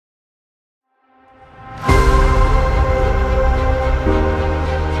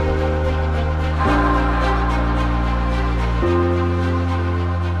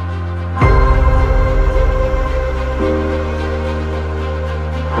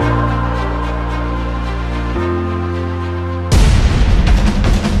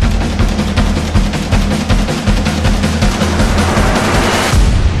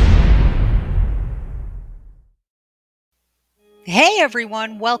Hey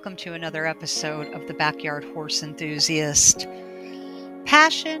everyone, welcome to another episode of the Backyard Horse Enthusiast.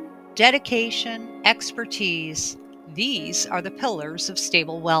 Passion, dedication, expertise, these are the pillars of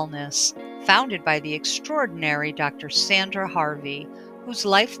stable wellness, founded by the extraordinary Dr. Sandra Harvey, whose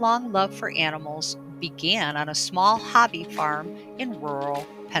lifelong love for animals began on a small hobby farm in rural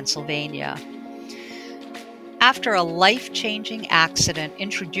Pennsylvania. After a life-changing accident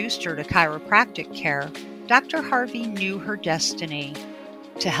introduced her to chiropractic care, Dr. Harvey knew her destiny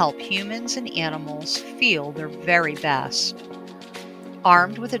to help humans and animals feel their very best.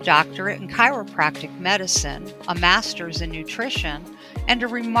 Armed with a doctorate in chiropractic medicine, a master's in nutrition, and a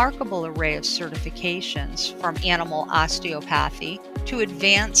remarkable array of certifications from animal osteopathy to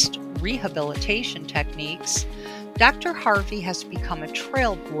advanced rehabilitation techniques, Dr. Harvey has become a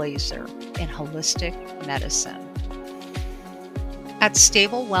trailblazer in holistic medicine. At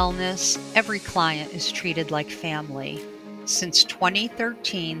Stable Wellness, every client is treated like family. Since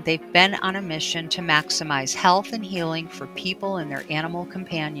 2013, they've been on a mission to maximize health and healing for people and their animal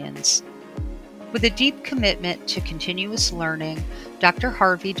companions. With a deep commitment to continuous learning, Dr.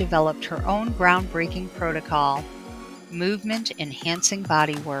 Harvey developed her own groundbreaking protocol, Movement Enhancing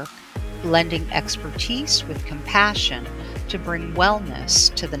Bodywork, blending expertise with compassion to bring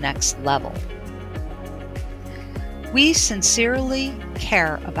wellness to the next level. We sincerely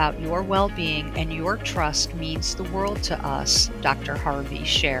care about your well-being, and your trust means the world to us, Dr. Harvey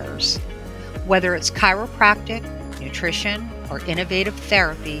shares. Whether it's chiropractic, nutrition, or innovative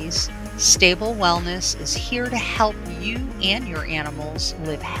therapies, Stable Wellness is here to help you and your animals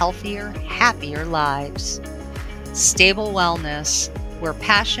live healthier, happier lives. Stable Wellness, where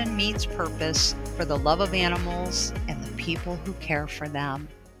passion meets purpose for the love of animals and the people who care for them.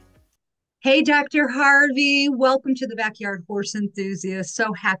 Hey, Dr. Harvey, welcome to the Backyard Horse Enthusiast.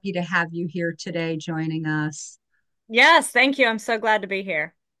 So happy to have you here today joining us. Yes, thank you. I'm so glad to be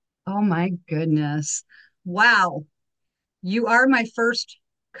here. Oh my goodness. Wow. You are my first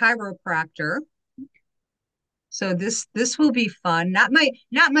chiropractor. So this will be fun. Not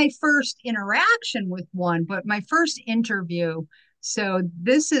my first interaction with one, but my first interview. So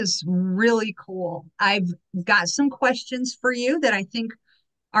this is really cool. I've got some questions for you that I think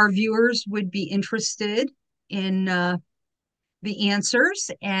our viewers would be interested in the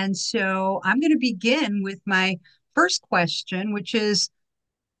answers. And so I'm going to begin with my first question, which is,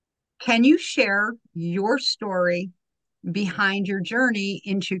 can you share your story behind your journey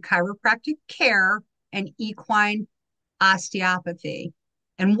into chiropractic care and equine osteopathy?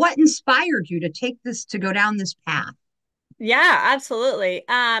 And what inspired you to take this, to go down this path? Yeah, absolutely.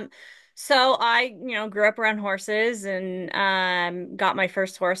 So grew up around horses and got my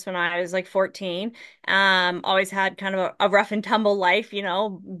first horse when I was like 14. Always had kind of a rough and tumble life,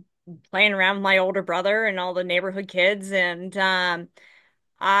 playing around with my older brother and all the neighborhood kids. And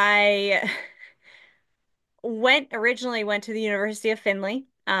I originally went to the University of Findlay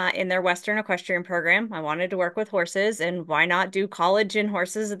in their Western Equestrian program. I wanted to work with horses, and why not do college and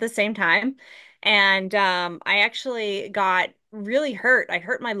horses at the same time? And I actually got really hurt. I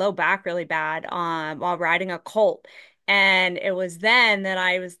hurt my low back really bad while riding a colt, and it was then that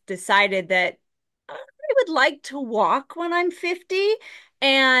I was decided that I would like to walk when I'm 50,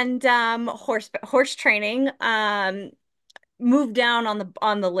 and horse training moved down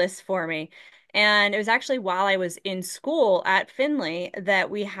on the list for me. And it was actually while I was in school at Findlay that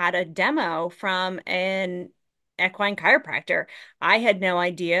we had a demo from an equine chiropractor. I had no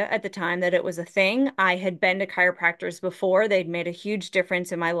idea at the time that it was a thing. I had been to chiropractors before. They'd made a huge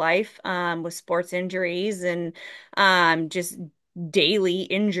difference in my life with sports injuries and just daily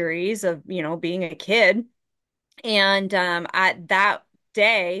injuries of, being a kid. And at that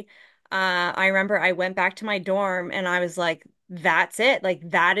day, I remember I went back to my dorm and I was like, that's it. Like,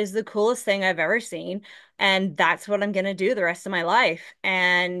 that is the coolest thing I've ever seen. And that's what I'm going to do the rest of my life.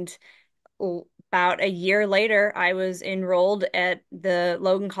 And about a year later, I was enrolled at the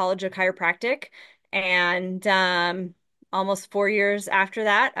Logan College of Chiropractic. And almost 4 years after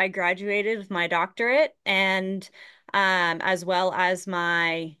that, I graduated with my doctorate and as well as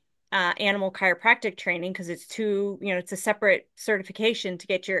my animal chiropractic training because it's a separate certification to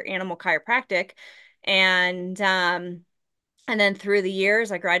get your animal chiropractic. And and then through the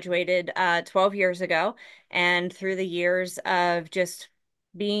years, I graduated 12 years ago, and through the years of just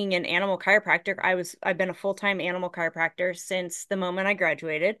being an animal chiropractor, I've been a full-time animal chiropractor since the moment I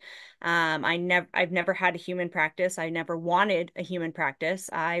graduated. I've never had a human practice. I never wanted a human practice.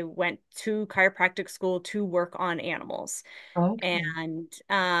 I went to chiropractic school to work on animals. Okay. And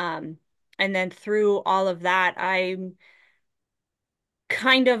and then through all of that, I'm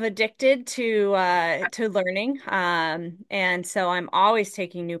kind of addicted to learning. And so I'm always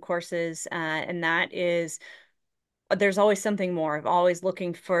taking new courses, and that is there's always something more. I'm always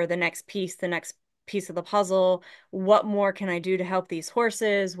looking for the next piece of the puzzle. What more can I do to help these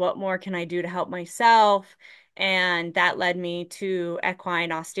horses? What more can I do to help myself? And that led me to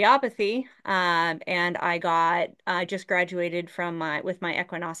equine osteopathy. And I just graduated from my with my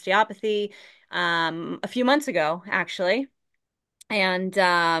equine osteopathy a few months ago, actually. And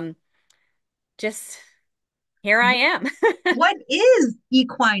just here I am. What is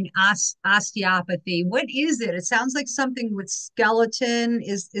equine osteopathy? What is it? It sounds like something with skeleton.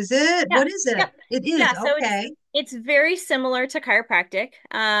 Is it? Yeah. What is it? Yep. It is. Yeah, so Okay. it's very similar to chiropractic.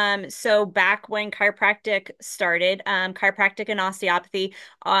 So back when chiropractic started, chiropractic and osteopathy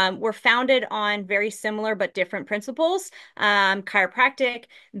were founded on very similar but different principles. Chiropractic,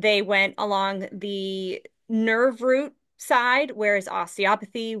 they went along the nerve root side, whereas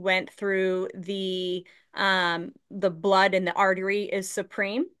osteopathy went through the blood and the artery is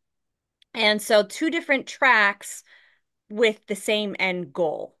supreme. And so two different tracks with the same end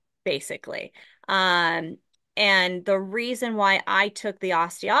goal, basically. Um, and the reason why I took the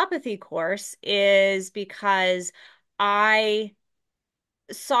osteopathy course is because I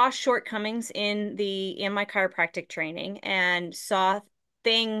saw shortcomings in my chiropractic training and saw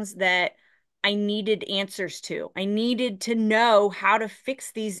things that I needed answers to. I needed to know how to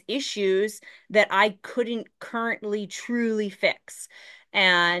fix these issues that I couldn't currently truly fix.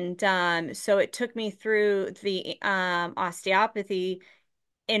 And so it took me through the osteopathy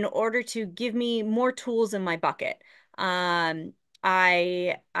in order to give me more tools in my bucket. Um,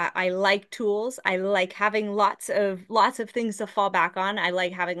 I like tools. I like having lots of things to fall back on. I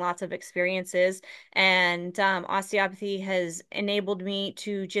like having lots of experiences, and osteopathy has enabled me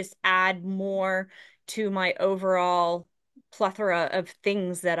to just add more to my overall plethora of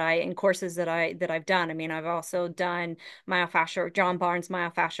things that I and courses that I've done. I mean, I've also done myofascial John Barnes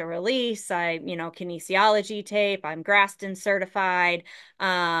myofascial release. Kinesiology tape. I'm Graston certified,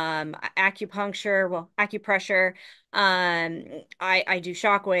 acupuncture, well, acupressure. I do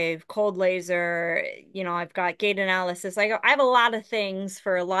shockwave, cold laser, I've got gait analysis. I have a lot of things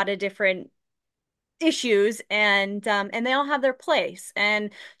for a lot of different issues, and they all have their place.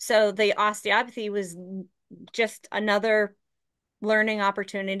 And so the osteopathy was just another learning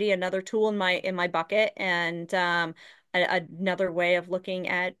opportunity, another tool in my bucket, and another way of looking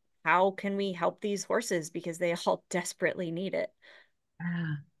at how can we help these horses because they all desperately need it.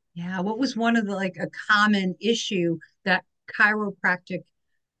 Yeah. Yeah. What was one of the like a common issue that chiropractic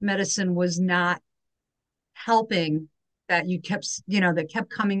medicine was not helping that you kept, that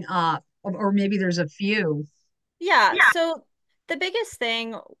kept coming up? Or maybe there's a few. Yeah, so the biggest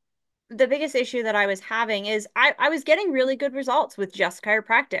thing, the biggest issue that I was having is I was getting really good results with just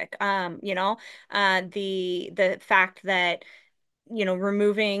chiropractic. The fact that,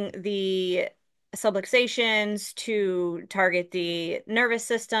 removing the subluxations to target the nervous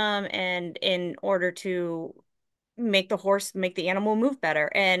system and in order to make the animal move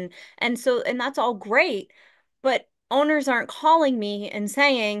better. And that's all great, but owners aren't calling me and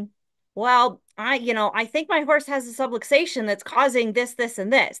saying, well, I think my horse has a subluxation that's causing this, this,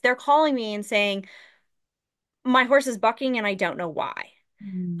 and this. They're calling me and saying, my horse is bucking and I don't know why.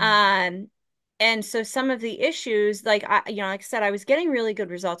 Mm. Um, and so some of the issues, like I said, I was getting really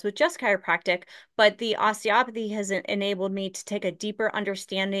good results with just chiropractic, but the osteopathy has enabled me to take a deeper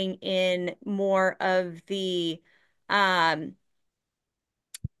understanding in more of the, um,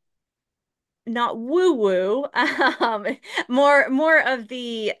 not woo woo, more of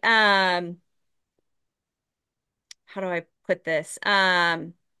the, how do I put this?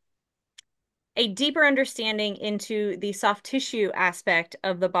 A deeper understanding into the soft tissue aspect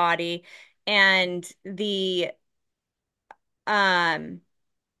of the body and the um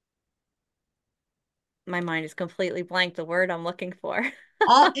my mind is completely blank the word I'm looking for.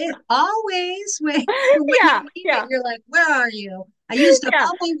 It always when you Yeah, need it, yeah, you're like, where are you? I used up yeah.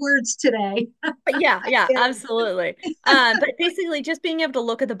 all my words today. Yeah, I yeah, get it. absolutely. But basically just being able to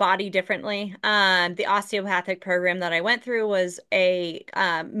look at the body differently. The osteopathic program that I went through was a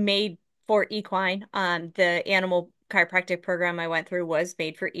made for equine. The animal chiropractic program I went through was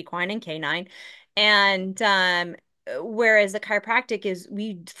made for equine and canine. And whereas the chiropractic is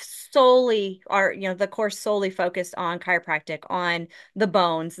we solely are, the course solely focused on chiropractic, on the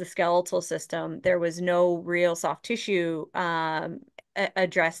bones, the skeletal system. There was no real soft tissue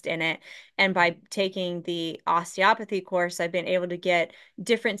addressed in it. And by taking the osteopathy course, I've been able to get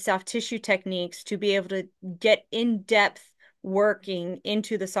different soft tissue techniques to be able to get in depth working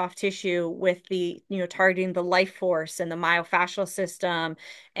into the soft tissue with the, targeting the life force and the myofascial system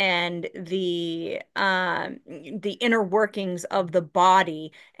and the inner workings of the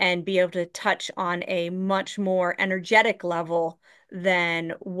body, and be able to touch on a much more energetic level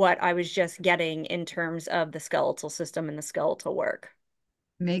than what I was just getting in terms of the skeletal system and the skeletal work.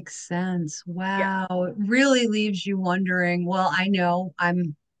 Makes sense. Yeah. Wow. It really leaves you wondering. Well, I know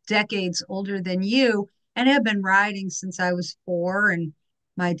I'm decades older than you and have been riding since I was 4. And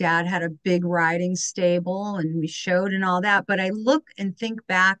my dad had a big riding stable and we showed and all that. But I look and think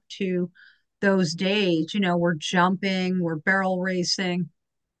back to those days, we're jumping, we're barrel racing,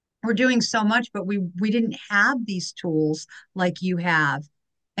 we're doing so much, but we didn't have these tools like you have.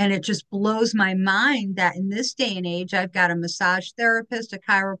 And it just blows my mind that in this day and age, I've got a massage therapist, a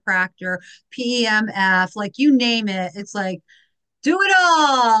chiropractor, PEMF, like you name it. It's like, do it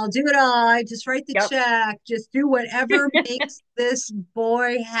all, do it all. I just write the Yep. check, just do whatever makes this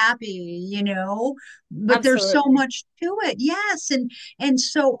boy happy, But there's so Absolutely. much to it. Yes. And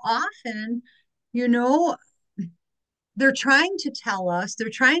so often, you know, they're trying to tell us, they're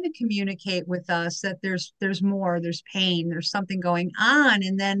trying to communicate with us that there's more, there's pain, there's something going on,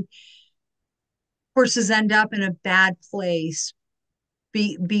 and then horses end up in a bad place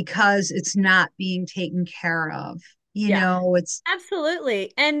because it's not being taken care of. Yeah. It's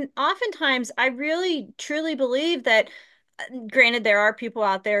Absolutely. And oftentimes, I really truly believe that, granted, there are people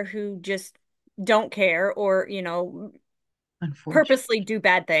out there who just don't care, or, unfortunate. purposely do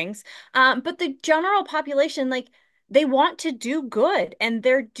bad things. But the general population, like, they want to do good and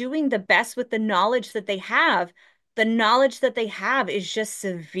they're doing the best with the knowledge that they have. The knowledge that they have is just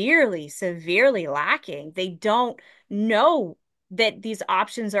severely, severely lacking. They don't know that these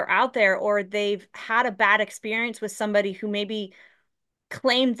options are out there, or they've had a bad experience with somebody who maybe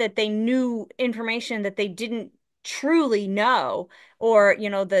claimed that they knew information that they didn't truly know, or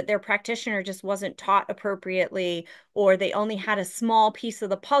that their practitioner just wasn't taught appropriately, or they only had a small piece of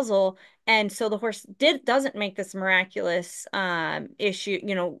the puzzle, and so the horse doesn't make this miraculous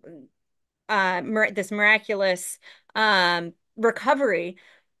issue, this miraculous recovery,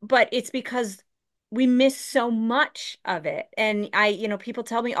 but it's because we miss so much of it. And people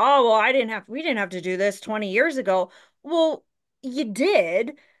tell me, oh, well, we didn't have to do this 20 years ago. Well, you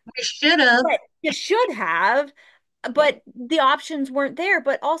did, We should have. but you should have, but the options weren't there.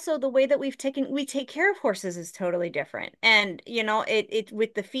 But also the way that we take care of horses is totally different. And it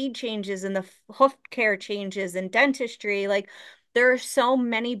with the feed changes and the hoof care changes and dentistry, like, there are so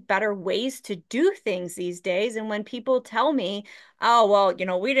many better ways to do things these days. And when people tell me, oh,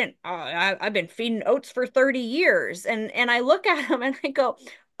 well, we didn't, I've been feeding oats for 30 years, and I look at them and I go,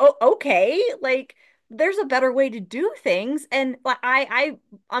 oh, okay, like, there's a better way to do things. And like,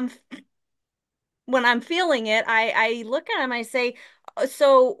 I'm when I'm feeling it, I look at him, I say,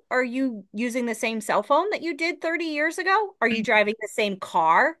 so are you using the same cell phone that you did 30 years ago? Are you Thank driving the same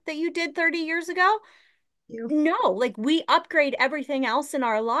car that you did 30 years ago? you. No, like, we upgrade everything else in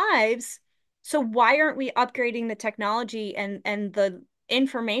our lives. So why aren't we upgrading the technology and the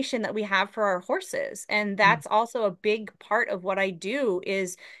information that we have for our horses? And Mm. that's also a big part of what I do,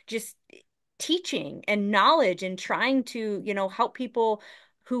 is just teaching and knowledge and trying to, help people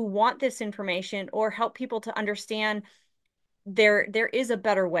who want this information, or help people to understand there is a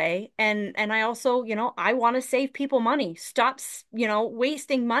better way. And I also, I want to save people money. Stop,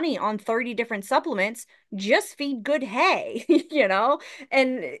 wasting money on 30 different supplements. Just feed good hay,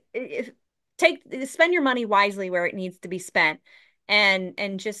 and if, take spend your money wisely where it needs to be spent, and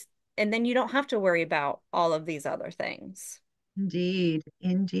then you don't have to worry about all of these other things. Indeed,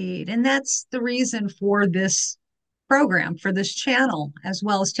 indeed. And that's the reason for this program, for this channel, as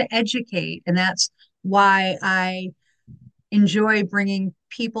well as to educate. And that's why I enjoy bringing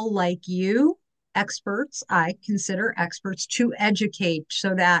people like you, experts, I consider experts, to educate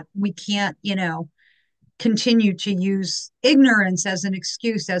so that we can't, continue to use ignorance as an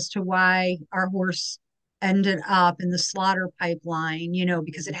excuse as to why our horse ended up in the slaughter pipeline,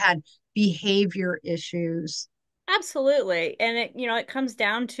 because it had behavior issues. Absolutely. And it comes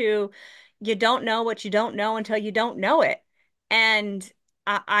down to, you don't know what you don't know until you don't know it. And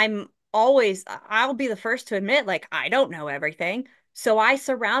I'll be the first to admit, like, I don't know everything. So I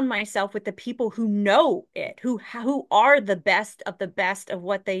surround myself with the people who know it, who are the best of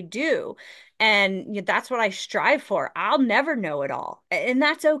what they do. And that's what I strive for. I'll never know it all. And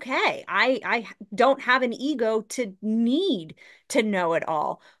that's okay. I don't have an ego to need to know it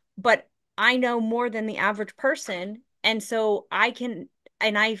all. But I know more than the average person. And so I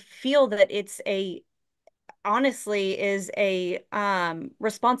feel that it's honestly is a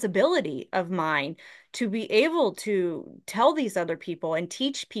responsibility of mine to be able to tell these other people and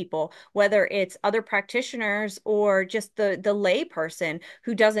teach people, whether it's other practitioners or just the lay person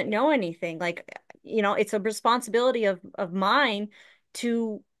who doesn't know anything. Like, it's a responsibility of mine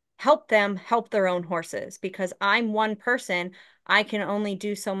to help them help their own horses, because I'm one person. I can only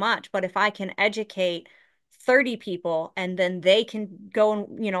do so much. But if I can educate 30 people, and then they can go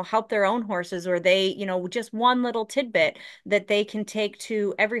and, help their own horses, or they, just one little tidbit that they can take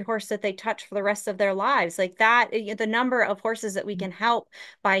to every horse that they touch for the rest of their lives. Like that, the number of horses that we can help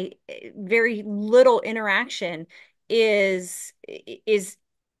by very little interaction is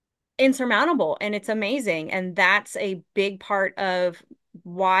insurmountable, and it's amazing. And that's a big part of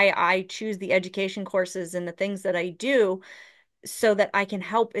why I choose the education courses and the things that I do, so that I can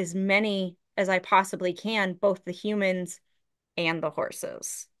help as many as I possibly can, both the humans and the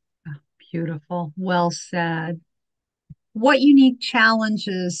horses. Beautiful. Well said. What unique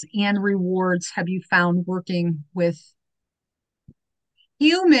challenges and rewards have you found working with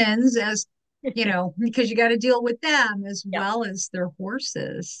humans as, because you got to deal with them as Yep. well as their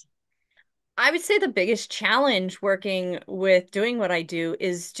horses? I would say the biggest challenge working with doing what I do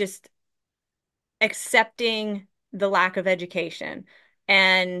is just accepting the lack of education.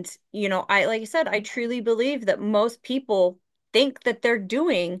 And, like I said, I truly believe that most people think that they're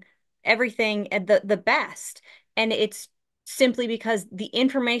doing everything at the best. And it's simply because the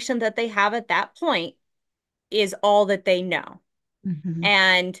information that they have at that point is all that they know. Mhm.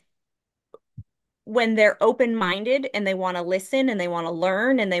 And when they're open-minded and they want to listen and they want to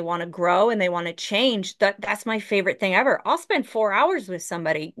learn and they want to grow and they want to change, that's my favorite thing ever. I'll spend 4 hours with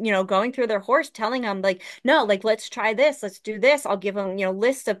somebody, going through their horse, telling them like, no, like, let's try this, let's do this. I'll give them,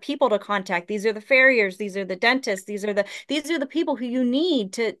 lists of people to contact. These are the farriers, these are the dentists, these are the people who you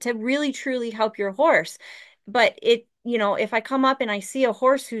need to really truly help your horse. But if I come up and I see a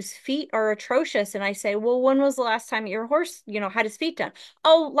horse whose feet are atrocious, and I say, well, when was the last time your horse, had his feet done?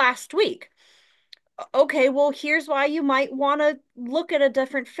 Oh, last week. Okay, well, here's why you might want to look at a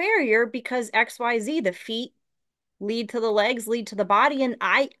different farrier, because XYZ, the feet lead to the legs, lead to the body, and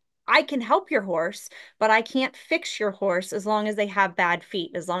I can help your horse, but I can't fix your horse as long as they have bad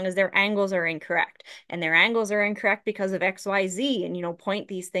feet, as long as their angles are incorrect. And their angles are incorrect because of XYZ, and point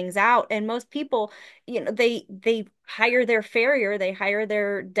these things out. And most people, they hire their farrier, they hire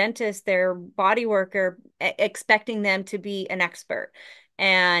their dentist, their body worker, expecting them to be an expert.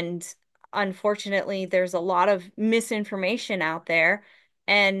 And unfortunately, there's a lot of misinformation out there.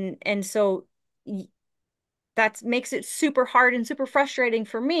 And so that makes it super hard and super frustrating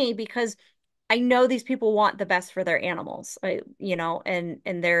for me, because I know these people want the best for their animals, and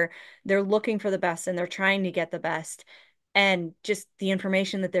they're looking for the best, and they're trying to get the best. And just the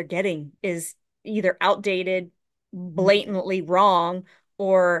information that they're getting is either outdated, blatantly wrong,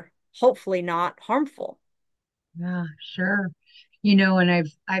 or hopefully not harmful. Yeah, sure. And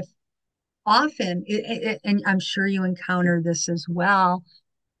I've often, and I'm sure you encounter this as well.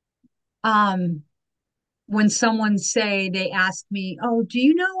 Um, when someone say they ask me, "Oh, do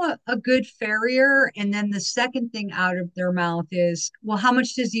you know a good farrier?" And then the second thing out of their mouth is, "Well, how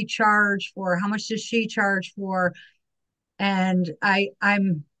much does he charge for? How much does she charge for?" And I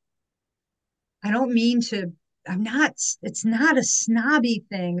don't mean to, I'm not, it's not a snobby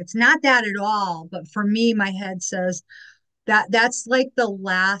thing. It's not that at all. But for me, my head says, that's like the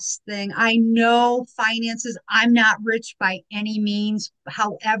last thing. I know finances. I'm not rich by any means.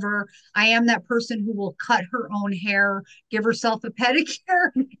 However, I am that person who will cut her own hair, give herself a pedicure,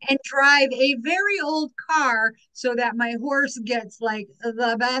 and drive a very old car so that my horse gets like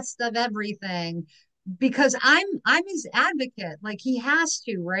the best of everything because I'm his advocate. Like he has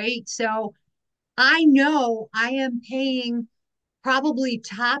to, right? So I know I am paying probably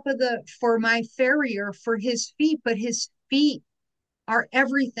top of the for my farrier for his feet, but his feet are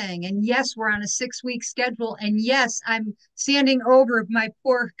everything. And yes, we're on a 6 week schedule. And yes, I'm standing over my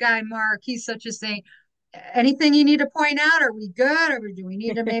poor guy, Mark. He's such a saint. Anything you need to point out? Are we good? Do we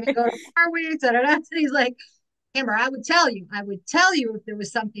need to maybe go to 4 weeks? And he's like, Amber, I would tell you if there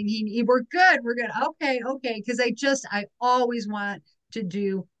was something we're good. We're good. Okay. Okay. Cause I always want to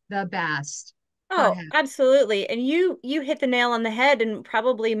do the best for Oh, him. absolutely. And you hit the nail on the head. And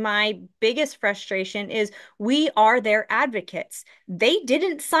probably my biggest frustration is we are their advocates. They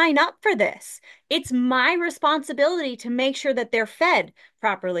didn't sign up for this. It's my responsibility to make sure that they're fed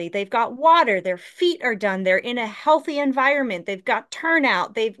properly. They've got water. Their feet are done. They're in a healthy environment. They've got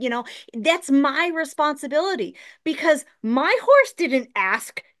turnout. That's my responsibility because my horse didn't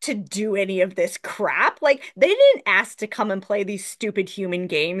ask to do any of this crap. Like, they didn't ask to come and play these stupid human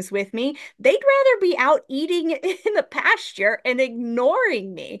games with me. They'd rather be out eating in the pasture and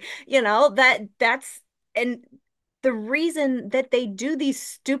ignoring me. And the reason that they do these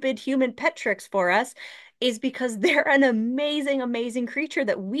stupid human pet tricks for us is because they're an amazing, amazing creature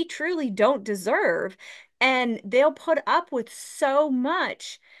that we truly don't deserve. And they'll put up with so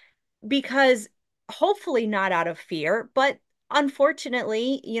much because hopefully not out of fear, but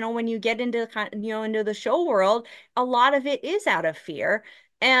unfortunately, when you get into into the show world, a lot of it is out of fear.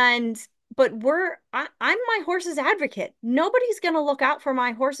 And but I'm my horse's advocate. Nobody's going to look out for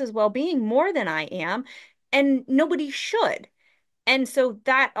my horse's well-being more than I am, and nobody should. And so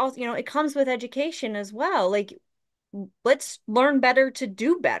that also, it comes with education as well. Like, let's learn better to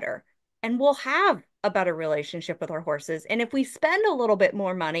do better, and we'll have a better relationship with our horses. And if we spend a little bit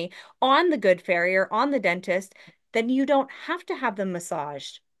more money on the good farrier, on the dentist, then you don't have to have them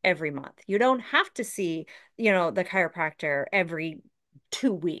massaged every month. You don't have to see, the chiropractor every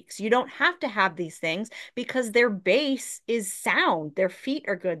 2 weeks. You don't have to have these things because their base is sound. Their feet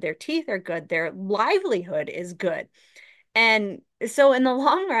are good. Their teeth are good. Their livelihood is good. And so in the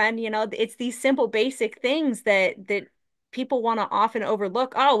long run, it's these simple basic things that people want to often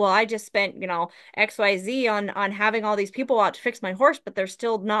overlook. Oh, well, I just spent, XYZ on having all these people out to fix my horse, but they're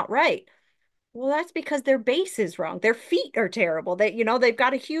still not right. Well, that's because their base is wrong. Their feet are terrible. They've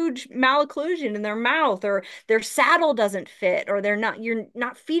got a huge malocclusion in their mouth, or their saddle doesn't fit, or you're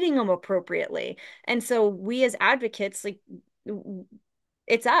not feeding them appropriately. And so we as advocates, like,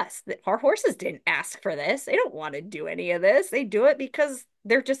 it's us. Our horses didn't ask for this. They don't want to do any of this. They do it because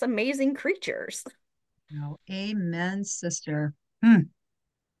they're just amazing creatures. No, amen, sister. Hmm.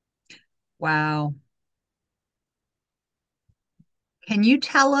 Wow. Can you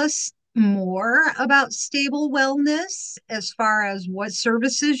tell us more about stable wellness as far as what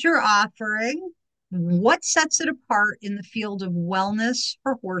services you're offering? What sets it apart in the field of wellness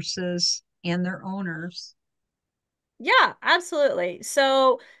for horses and their owners? Yeah, absolutely.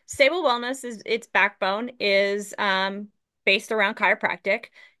 So stable wellness is its backbone is based around chiropractic.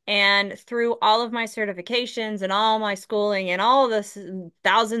 And through all of my certifications and all my schooling and all of the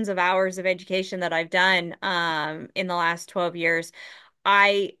thousands of hours of education that I've done in the last 12 years,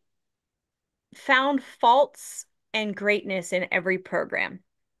 I found faults and greatness in every program.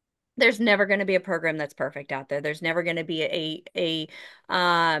 There's never going to be a program that's perfect out there. There's never going to be a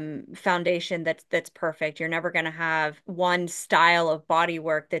foundation that's perfect. You're never going to have one style of body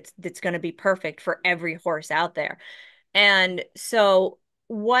work that's going to be perfect for every horse out there. And so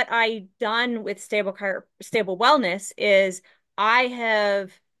what I done with stable wellness is I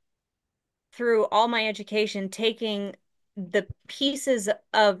have, through all my education, taking the pieces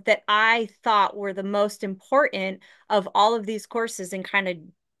of that I thought were the most important of all of these courses and kind of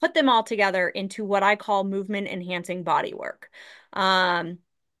put them all together into what I call movement enhancing bodywork. Um,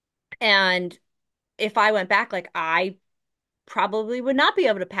 and if I went back, like, I probably would not be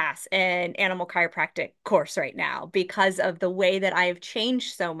able to pass an animal chiropractic course right now because of the way that I have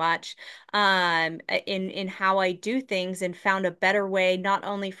changed so much in how I do things, and found a better way not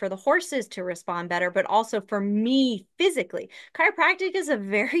only for the horses to respond better, but also for me physically. Chiropractic is a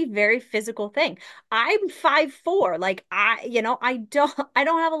very, very physical thing. I'm 5'4". Like, I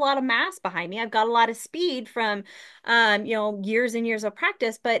don't have a lot of mass behind me. I've got a lot of speed from years and years of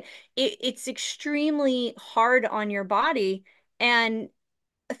practice, but it's extremely hard on your body. And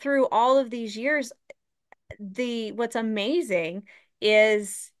through all of these years, the what's amazing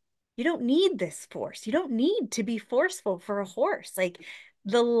is you don't need this force. You don't need to be forceful for a horse. Like,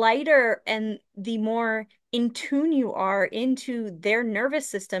 the lighter and the more in tune you are into their nervous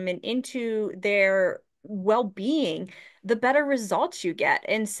system and into their well-being, the better results you get.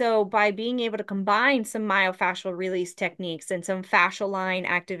 And so by being able to combine some myofascial release techniques and some fascial line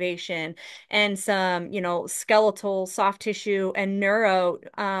activation and some, skeletal, soft tissue, and neuro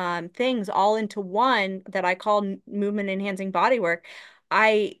things all into one that I call movement enhancing bodywork,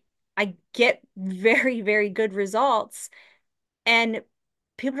 I I get very, very good results. And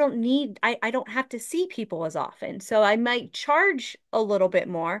people don't need, I don't have to see people as often. So I might charge a little bit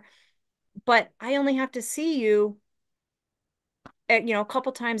more, but I only have to see you a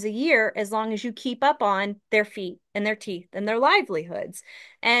couple times a year, as long as you keep up on their feet and their teeth and their livelihoods.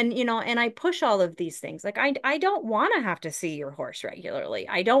 And, and I push all of these things. Like I don't want to have to see your horse regularly.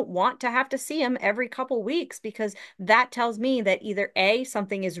 I don't want to have to see him every couple weeks, because that tells me that either A,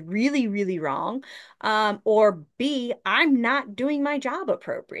 something is really, really wrong, or B, I'm not doing my job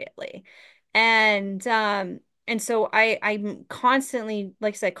appropriately. And so I'm constantly,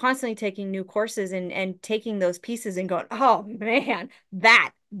 like I said, constantly taking new courses and taking those pieces and going, oh man,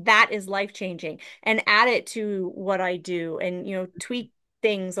 that is life changing, and add it to what I do, and tweak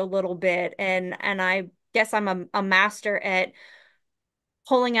things a little bit. And I guess I'm a master at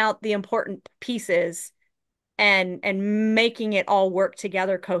pulling out the important pieces and making it all work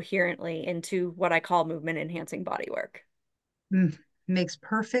together coherently into what I call movement enhancing bodywork. Mm, makes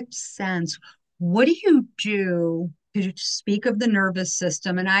perfect sense. What do you do to speak of the nervous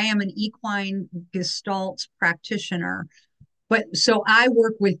system? And I am an equine gestalt practitioner, but so I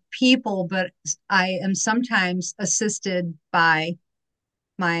work with people, but I am sometimes assisted by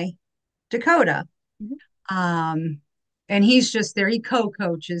my Dakota. Mhm. Um, and he's just there. He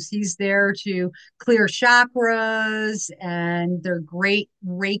co-coaches. He's there to clear chakras, and they're great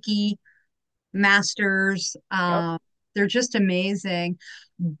Reiki masters. Yep. They're just amazing.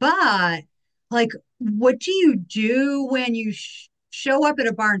 But like, what do you do when you show up at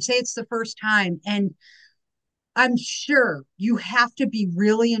a barn? Say it's the first time, and I'm sure you have to be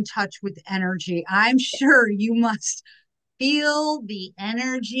really in touch with energy. I'm sure you must feel the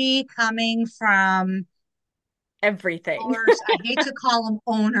energy coming from Everything. owners. I hate to call them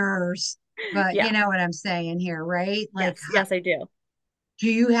owners, but you Yeah. know what I'm saying here, right? Like, Yes. Yes, I do.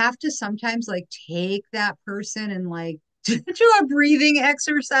 do you have to sometimes like take that person and like do a breathing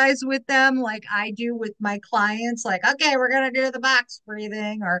exercise with them like I do with my clients? Like, okay, we're gonna do the box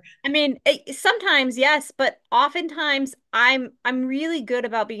breathing, or I mean, sometimes yes, but oftentimes I'm really good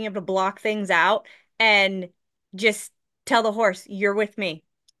about being able to block things out and just tell the horse, "You're with me.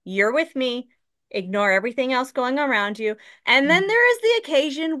 You're with me." Ignore everything else going around you. And then there is the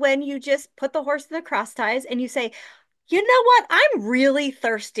occasion when you just put the horse in the cross ties and you say, "You know what? I'm really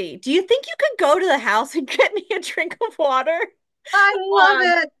thirsty. Do you think you could go to the house and get me a drink of water?" I love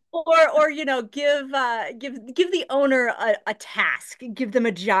Um, it. or give the owner a task, give them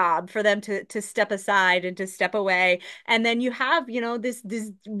a job for them to step aside and to step away. And then you have, this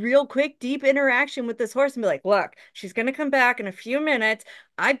real quick, deep interaction with this horse and be like, look, she's gonna come back in a few minutes.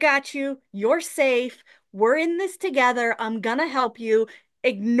 I've got you, you're safe, we're in this together, I'm gonna help you.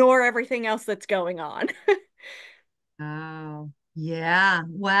 Ignore everything else that's going on. Oh, yeah.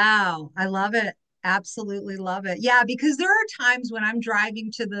 Wow. I love it. Absolutely love it. Yeah, because there are times when I'm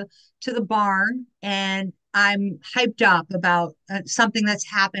driving to the barn and I'm hyped up about something that's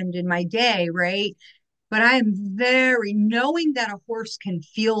happened in my day, right? But I am very knowing that a horse can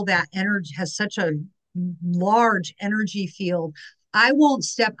feel that energy, has such a large energy field. I won't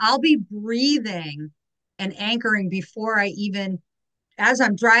step, I'll be breathing and anchoring before I even as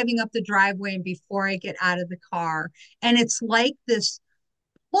I'm driving up the driveway and before I get out of the car. And it's like this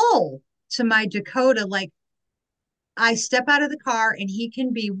pull to my Dakota. Like I step out of the car and he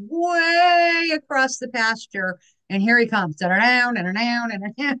can be way across the pasture. And here he comes, down, and down,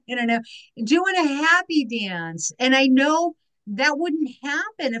 and down, doing a happy dance. And I know that wouldn't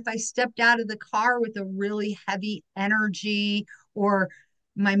happen if I stepped out of the car with a really heavy energy, or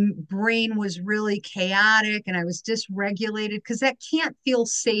my brain was really chaotic and I was dysregulated, because that can't feel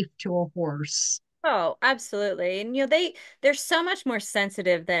safe to a horse. Oh, absolutely. And they're so much more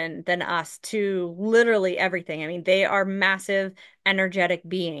sensitive than us to literally everything. I mean, they are massive energetic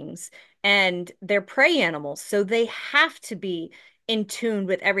beings and they're prey animals, so they have to be in tune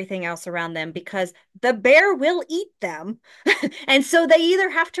with everything else around them because the bear will eat them. And so they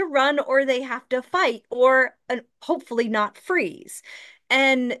either have to run or they have to fight or hopefully not freeze.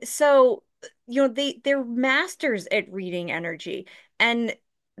 And so they're masters at reading energy. And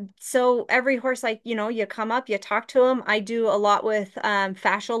so every horse, like, you come up, you talk to them. I do a lot with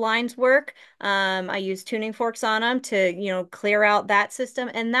fascial lines work. I use tuning forks on them to, clear out that system.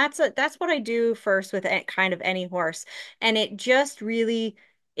 And that's what I do first with kind of any horse. And it just really,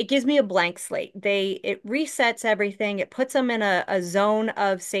 it gives me a blank slate. It resets everything. It puts them in a zone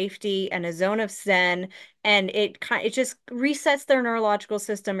of safety and a zone of zen. And it just resets their neurological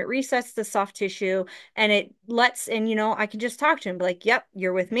system. It resets the soft tissue and I can just talk to him, be like, yep,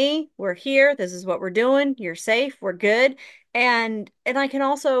 you're with me, we're here, this is what we're doing, you're safe, we're good. And I can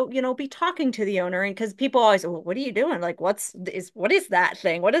also, be talking to the owner, and because people always, well, what are you doing, like what is that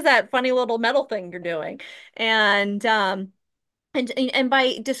thing, what is that funny little metal thing you're doing? And And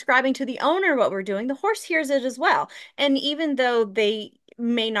by describing to the owner what we're doing, the horse hears it as well. And even though they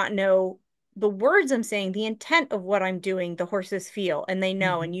may not know the words I'm saying, the intent of what I'm doing, the horses feel and they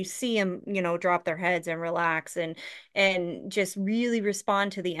know. And Mhm. you see them, drop their heads and relax and just really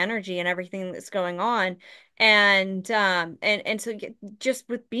respond to the energy and everything that's going on. And so just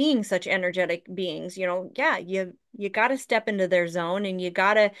with being such energetic beings, yeah, you got to step into their zone and you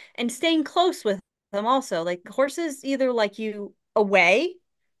got to and staying close with them also. Like horses either like you away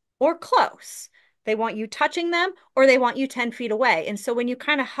or close. They want you touching them or they want you 10 feet away. And so when you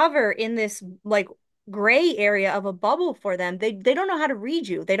kind of hover in this like gray area of a bubble for them, they don't know how to read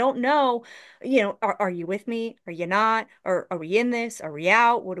you. They don't know, are you with me? Are you not? Or are we in this? Are we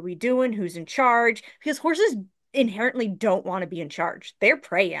out? What are we doing? Who's in charge? Because horses inherently don't want to be in charge. They're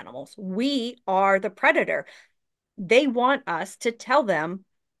prey animals. We are the predator. They want us to tell them,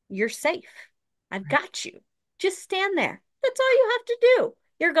 you're safe. I've got you. Just stand there. That's all you have to do.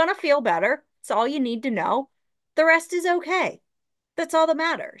 You're going to feel better. It's all you need to know. The rest is okay. That's all that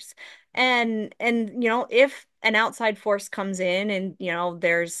matters. And if an outside force comes in and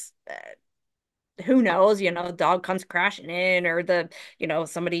there's who knows, the dog comes crashing in or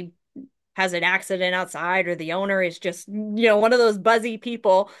somebody has an accident outside or the owner is just, one of those buzzy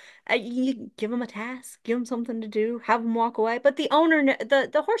people, you give them a task, give them something to do, have them walk away. But the owner,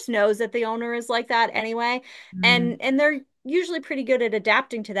 the horse knows that the owner is like that anyway, Mm. and they're usually pretty good at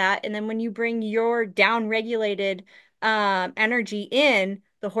adapting to that. And then when you bring your down-regulated energy in,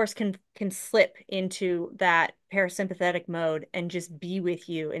 the horse can slip into that parasympathetic mode and just be with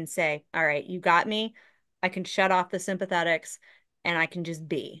you and say, "All right, you got me. I can shut off the sympathetics and I can just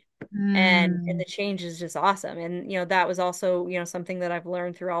be." And Mm. the change is just awesome. And that was also something that I've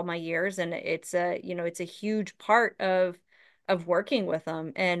learned through all my years, and it's a huge part of working with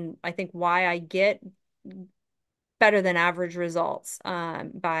them, and I think why I get better than average results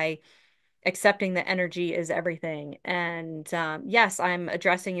by accepting that energy is everything. And yes, I'm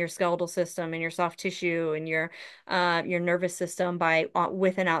addressing your skeletal system and your soft tissue and your nervous system by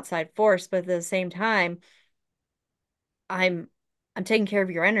with an outside force, but at the same time I'm I'm taking care of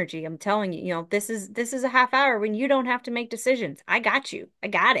your energy. I'm telling you, this is a half hour when you don't have to make decisions. I got you. I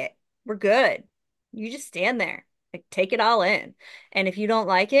got it. We're good. You just stand there. Like take it all in. And if you don't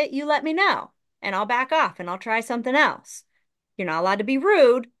like it, you let me know. And I'll back off and I'll try something else. You're not allowed to be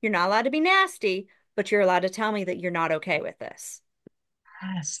rude. You're not allowed to be nasty, but you're allowed to tell me that you're not okay with this.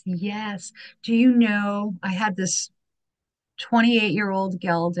 Yes, yes. Do you know I had this 28-year-old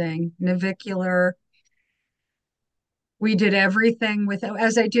gelding, navicular. We did everything with,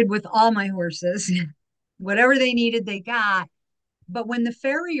 as I did with all my horses. Whatever they needed, they got. But when the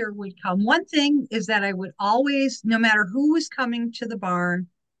farrier would come, one thing is that I would always, no matter who was coming to the barn,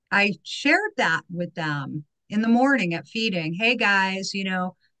 I shared that with them in the morning at feeding. Hey guys,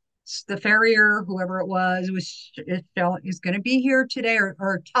 the farrier, whoever it is going to be here today,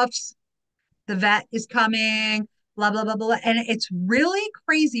 or Tufts, the vet is coming, blah, blah, blah, blah. And it's really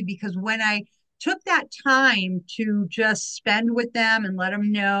crazy because when I took that time to just spend with them and let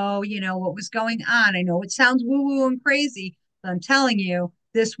them know, what was going on, I know it sounds woo woo and crazy, but I'm telling you,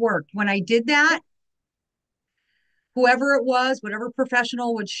 this worked. When I did Yeah. that, whoever it was, whatever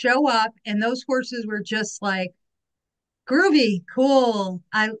professional would show up, and those horses were just like, groovy, cool.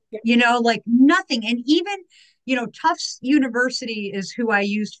 Like nothing. And even, Tufts University is who I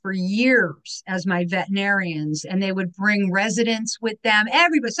used for years as my veterinarians, and they would bring residents with them,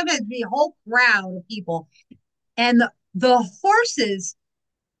 everybody, sometimes it'd be a whole crowd of people. And the horses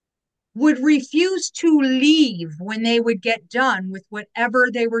would refuse to leave when they would get done with whatever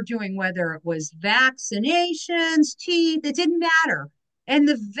they were doing, whether it was vaccinations, teeth, it didn't matter. And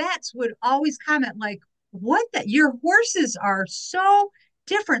the vets would always comment, like, what that your horses are so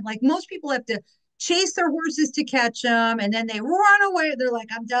different. Like most people have to chase their horses to catch them and then they run away. They're like,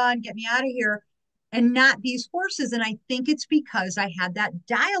 I'm done, get me out of here. And not these horses. And I think it's because I had that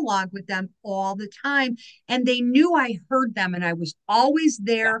dialogue with them all the time. And they knew I heard them and I was always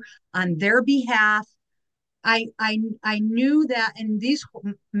Yeah. there on their behalf. I knew that, and these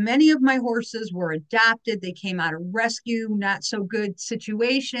many of my horses were adopted. They came out of rescue, not so good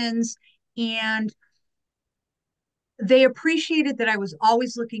situations, and they appreciated that I was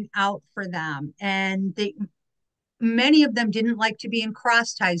always looking out for them. And they many of them didn't like to be in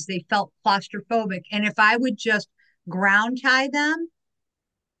cross ties. They felt claustrophobic, and if I would just ground tie them,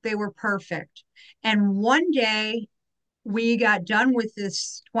 they were perfect. And one day we got done with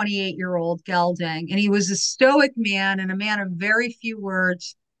this 28-year-old gelding, and he was a stoic man and a man of very few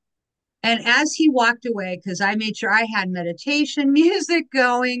words. And as he walked away, because I made sure I had meditation music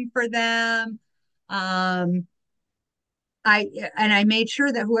going for them, um, I made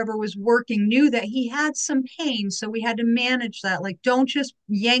sure that whoever was working knew that he had some pain, so we had to manage that. Like, don't just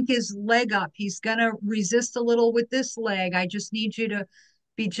yank his leg up. He's gonna resist a little with this leg. I just need you to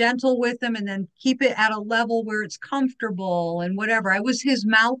be gentle with him and then keep it at a level where it's comfortable and whatever. I was his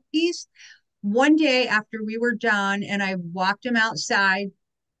mouthpiece. One day after we were done and I walked him outside,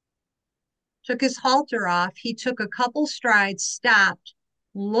 took his halter off. He took a couple strides, stopped,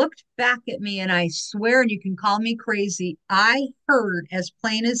 looked back at me, and I swear, and you can call me crazy, I heard as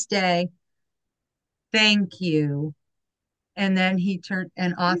plain as day, thank you. And then he turned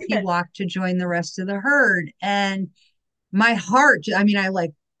and off he walked to join the rest of the herd. And my heart, I mean, I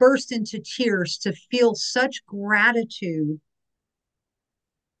like burst into tears to feel such gratitude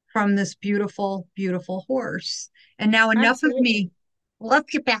from this beautiful, beautiful horse. And now enough of Absolutely. me. Let's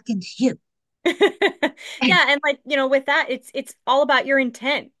get back into you. Yeah, and like, with that, it's all about your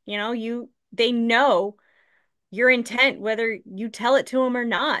intent. They know your intent, whether you tell it to them or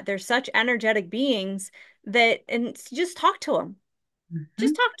not. They're such energetic beings and just talk to them.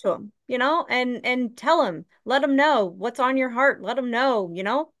 Just Mhm. talk to them, and tell them, let them know what's on your heart. Let them know,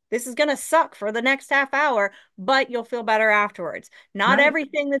 this is going to suck for the next half hour, but you'll feel better afterwards. Not Right.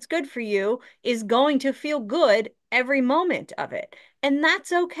 everything that's good for you is going to feel good every moment of it. And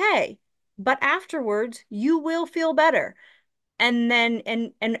that's okay. But afterwards, you will feel better. And then,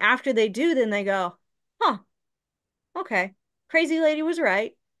 and after they do, then they go, huh, okay. Crazy lady was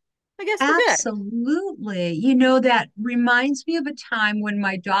right. I guess we're good. Absolutely. You know, that reminds me of a time when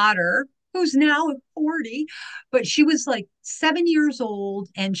my daughter, who's now 40, but she was like 7 years old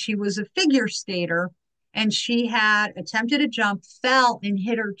and she was a figure skater and she had attempted a jump, fell and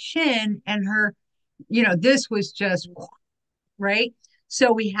hit her chin and this was just right.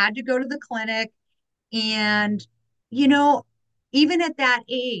 So we had to go to the clinic and, you know, even at that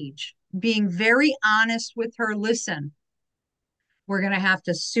age, being very honest with her, listen, we're going to have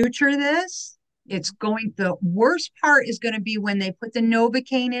to suture this. The worst part is going to be when they put the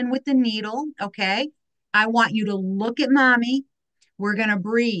Novocaine in with the needle. Okay. I want you to look at mommy. We're going to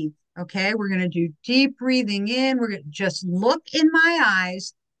breathe. Okay. We're going to do deep breathing in. We're going to just look in my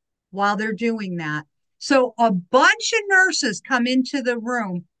eyes while they're doing that. So a bunch of nurses come into the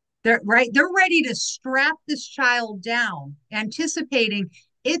room. They're ready to strap this child down, anticipating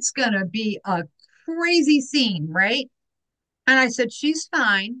it's going to be a crazy scene, right? And I said, she's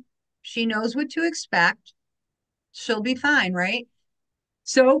fine. She knows what to expect. She'll be fine, right?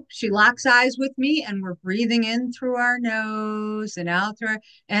 So she locks eyes with me and we're breathing in through our nose and out through,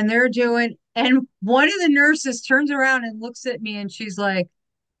 and they're doing, and one of the nurses turns around and looks at me and she's like,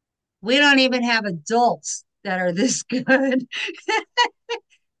 we don't even have adults that are this good. And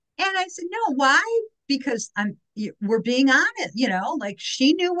I said, no, why? Because we're being honest, like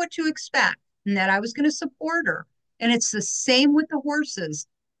she knew what to expect and that I was going to support her. And it's the same with the horses.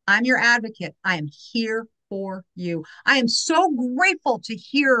 I'm your advocate. I am here for you. I am so grateful to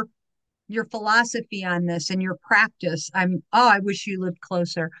hear your philosophy on this and your practice. I wish you lived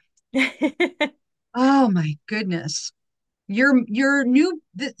closer. Oh my goodness. Your new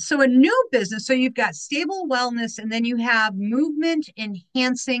so a new business. So you've got stable wellness and then you have movement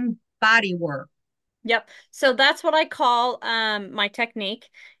enhancing body work. Yep. So that's what I call my technique.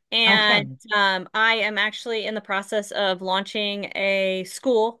 Okay. And I am actually in the process of launching a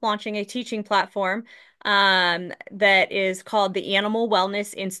teaching platform that is called the Animal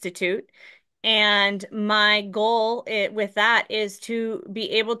Wellness Institute. And my goal with that is to be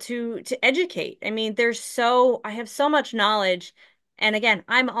able to educate. I mean, I have so much knowledge. And again,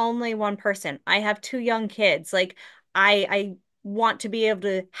 I'm only one person. I have two young kids. Like I want to be able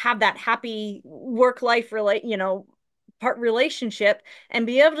to have that happy work life part relationship and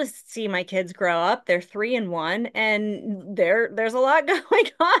be able to see my kids grow up. They're 3 and 1, and there's a lot going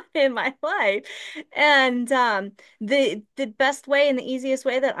on in my life. And the best way and the easiest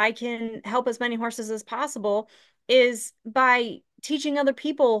way that I can help as many horses as possible is by teaching other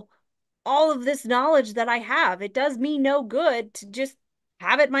people all of this knowledge that I have. It does me no good to just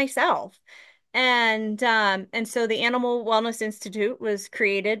have it myself. And so the Animal Wellness Institute was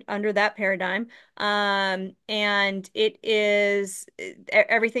created under that paradigm. And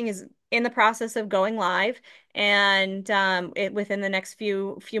everything is in the process of going live. And within the next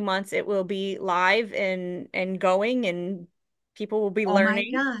few months it will be live and going, and people will be Oh my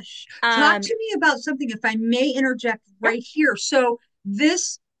learning. gosh. Talk Um to me about something, if I may interject yeah. right here. So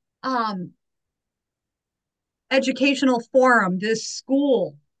this um educational forum, this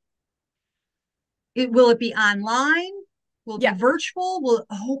school, will it be online? Will it be Yeah. virtual?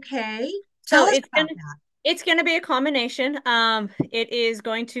 Okay. So Tell us about that. it's gonna be a combination.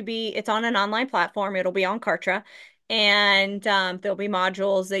 It's on an online platform. It'll be on Kartra, And there'll be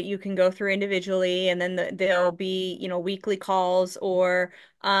modules that you can go through individually, and then there'll be, weekly calls, or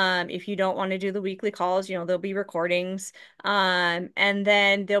if you don't want to do the weekly calls, there'll be recordings. And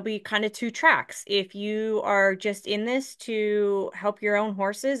then there'll be kind of two tracks. If you are just in this to help your own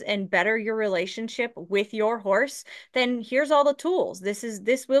horses and better your relationship with your horse, then here's all the tools.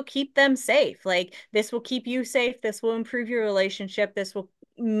 This will keep them safe. Like, this will keep you safe. This will improve your relationship. This will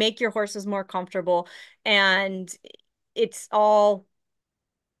make your horses more comfortable. And it's all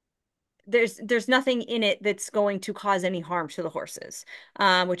there's nothing in it that's going to cause any harm to the horses,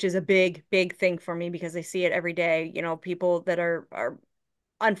 which is a big thing for me, because I see it every day. People that are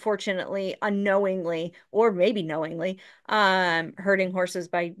unfortunately, unknowingly, or maybe knowingly, hurting horses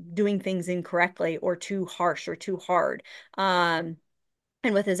by doing things incorrectly, or too harsh, or too hard. And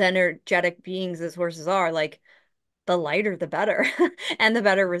with as energetic beings as horses are, like, the lighter the better, and the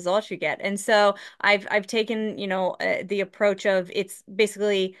better results you get. And so I've taken, the approach of, it's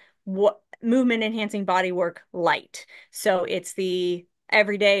basically what movement enhancing body work light. So it's the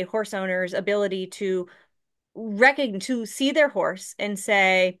everyday horse owner's ability to recognize, to see their horse and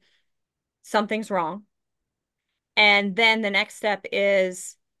say something's wrong. And then the next step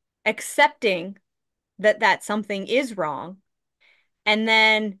is accepting that something is wrong. And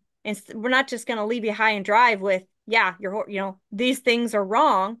then we're not just going to leave you high and drive with, yeah, these things are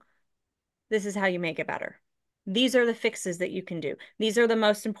wrong. This is how you make it better. These are the fixes that you can do. These are the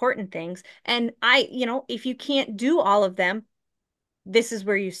most important things. And if you can't do all of them, this is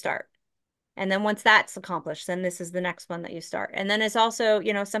where you start. And then once that's accomplished, then this is the next one that you start. And then it's also,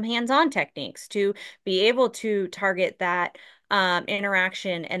 some hands-on techniques to be able to target that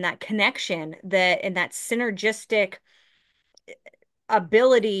interaction and that connection, and that synergistic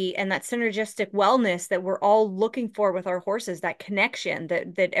ability, and that synergistic wellness that we're all looking for with our horses, that connection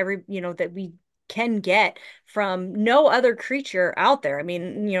that we can get from no other creature out there. I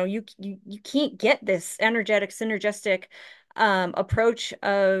mean, you can't get this energetic, synergistic approach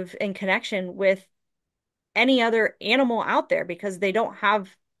of and connection with any other animal out there, because they don't have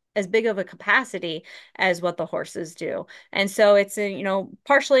as big of a capacity as what the horses do. And so it's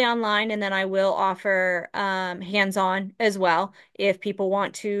partially online, and then I will offer hands-on as well. If people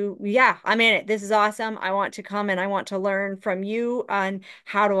want to, yeah, I'm in it. This is awesome. I want to come and I want to learn from you on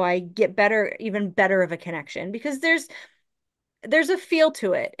how do I get better, even better of a connection, because there's a feel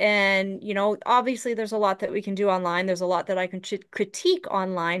to it. And, obviously there's a lot that we can do online. There's a lot that I can critique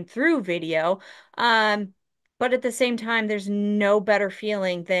online through video. Um, but at the same time, there's no better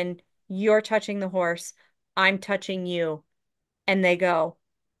feeling than you're touching the horse, I'm touching you, and they go,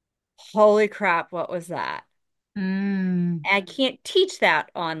 holy crap, what was that? Mm. And I can't teach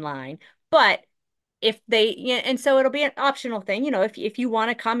that online, but if they, yeah, and so it'll be an optional thing, if you want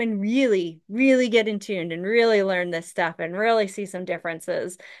to come and really get in tuned and really learn this stuff and really see some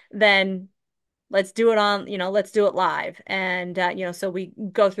differences, then let's do it let's do it live. And so we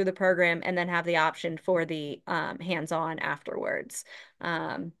go through the program and then have the option for the hands-on afterwards.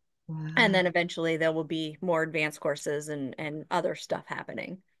 Um, and Wow. then eventually there will be more advanced courses and other stuff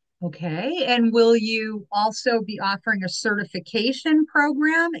happening. Okay. And will you also be offering a certification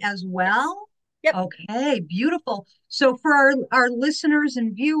program as Yes. well? Yep. Okay, beautiful. So for our listeners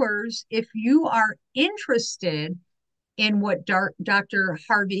and viewers, if you are interested in what Dr.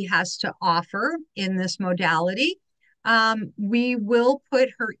 Harvey has to offer in this modality, we will put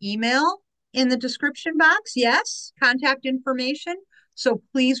her email in the description box. Yes, contact information. So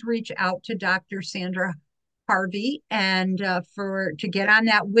please reach out to Dr. Sandra Harvey and for to get on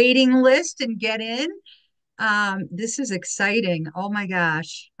that waiting list and get in. This is exciting. Oh my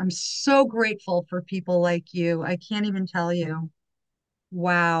gosh. I'm so grateful for people like you. I can't even tell you.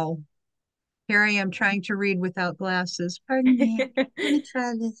 Wow. Here I am trying to read without glasses. Pardon me. Let me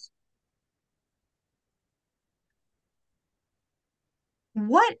try this.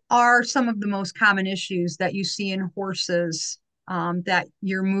 What are some of the most common issues that you see in horses that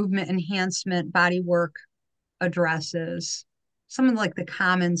your movement enhancement body work addresses? Some of like the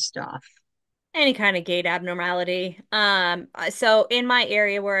common stuff. Any kind of gait abnormality. So in my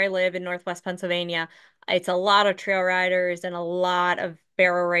area where I live in Northwest Pennsylvania, it's a lot of trail riders and a lot of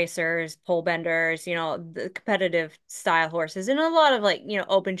barrel racers, pole benders, the competitive style horses, and a lot of, like,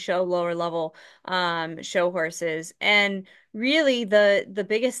 open show, lower level show horses. And really the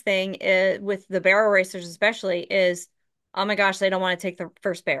biggest thing is, with the barrel racers especially, is, oh my gosh, they don't want to take the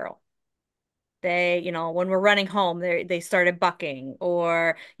first barrel. When we're running home, they started bucking,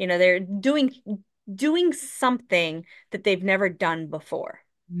 or, they're doing something that they've never done before.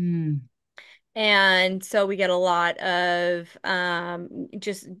 Mm. And so we get a lot of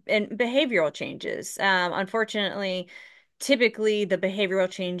just and behavioral changes. Unfortunately, typically the behavioral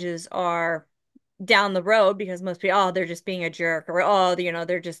changes are down the road because most people, oh, they're just being a jerk, or oh,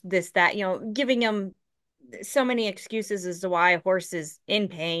 they're just this, that, giving them so many excuses as to why a horse is in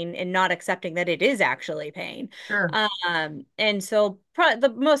pain and not accepting that it is actually pain. Sure. And so pro the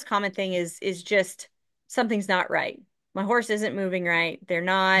most common thing is just something's not right. My horse isn't moving right. They're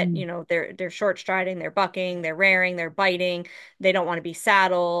not, Mm, they're short striding, they're bucking, they're rearing, they're biting. They don't want to be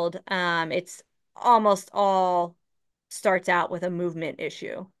saddled. It's almost all starts out with a movement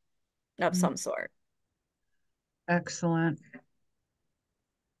issue of mm, some sort. excellent.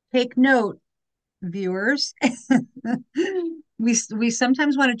 Take note, viewers. We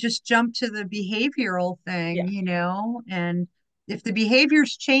sometimes want to just jump to the behavioral thing, Yeah. and if the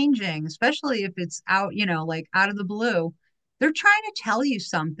behavior's changing, especially if it's out, like out of the blue, they're trying to tell you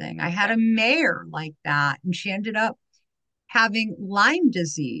something. I had Yeah. a mare like that, and she ended up having Lyme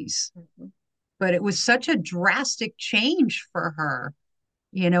disease, Mhm. but it was such a drastic change for her,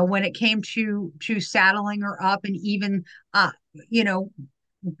 when it came to saddling her up and even you know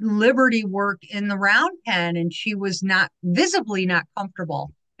liberty work in the round pen, and she was not visibly not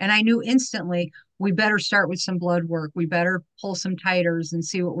comfortable. And I knew instantly we better start with some blood work. We better pull some titers and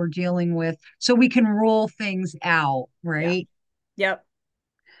see what we're dealing with so we can roll things out, Yeah. right? Yep.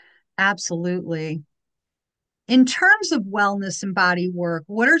 Absolutely. In terms of wellness and body work,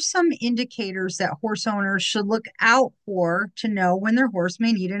 what are some indicators that horse owners should look out for to know when their horse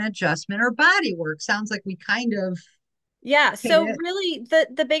may need an adjustment or body work? Sounds like we kind of Yeah, hit so it. really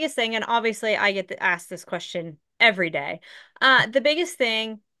the biggest thing, and obviously I get asked this question every day. The biggest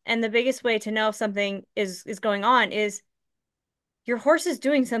thing and the biggest way to know if something is going on is your horse is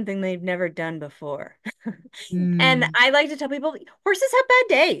doing something they've never done before. And Mm. I like to tell people horses have bad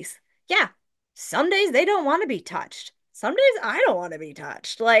days. Yeah. Some days they don't want to be touched. Some days I don't want to be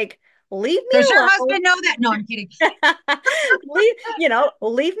touched. Like, leave me Does your alone. husband know that? No, I'm kidding.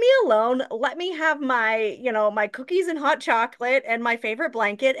 Leave me alone. Let me have my cookies and hot chocolate and my favorite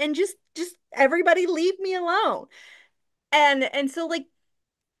blanket and just everybody leave me alone. And so like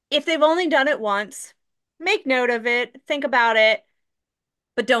if they've only done it once, make note of it, think about it,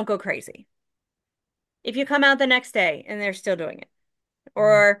 but don't go crazy. If you come out the next day and they're still doing it,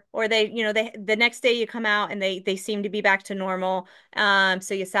 or they they the next day you come out and they seem to be back to normal,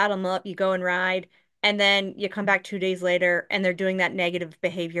 so you saddle them up, you go and ride, and then you come back 2 days later and they're doing that negative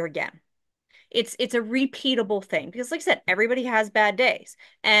behavior again. It's a repeatable thing because like I said, everybody has bad days.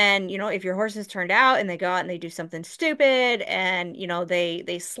 And if your horse is turned out and they go out and they do something stupid and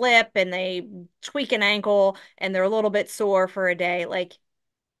they slip and they tweak an ankle and they're a little bit sore for a day, like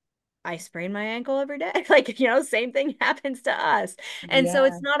I sprain my ankle every day. Like, same thing happens to us. And so Yeah.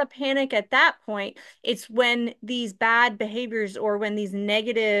 it's not a panic at that point. It's when these bad behaviors or when these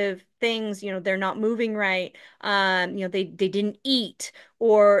negative things, they're not moving right. They didn't eat,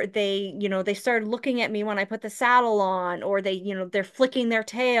 or they started looking at me when I put the saddle on, or they're flicking their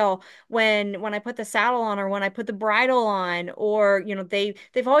tail when I put the saddle on or when I put the bridle on, or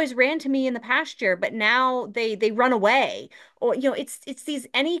they've always ran to me in the pasture, but now they run away, or it's these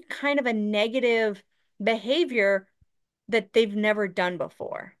any kind of a negative behavior that they've never done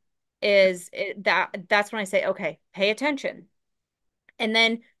before that's when I say, okay, pay attention, and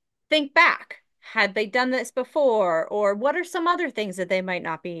then think back. Had they done this before? Or what are some other things that they might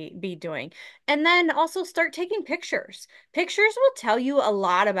not be doing? And then also start taking pictures. Pictures will tell you a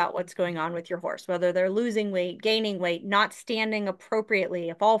lot about what's going on with your horse, whether they're losing weight, gaining weight, not standing appropriately,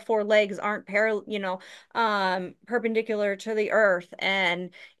 if all four legs aren't perpendicular to the earth, and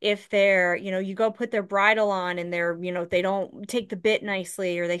if they're, you go put their bridle on and they're, they don't take the bit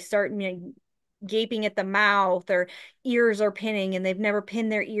nicely, or they start, gaping at the mouth, or ears are pinning and they've never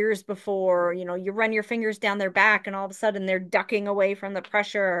pinned their ears before. You run your fingers down their back and all of a sudden they're ducking away from the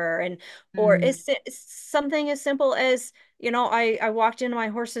pressure. And or Mm. it's something as simple as, I walked into my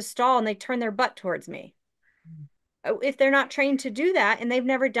horse's stall and they turned their butt towards me. If they're not trained to do that and they've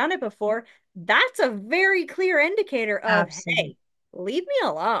never done it before, that's a very clear indicator of, Absolutely. hey, leave me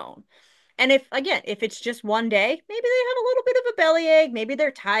alone. And if it's just one day, maybe they had a little bit of a bellyache, maybe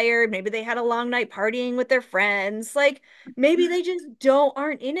they're tired, maybe they had a long night partying with their friends, like maybe they just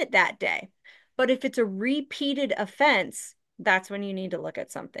aren't in it that day. But if it's a repeated offense, that's when you need to look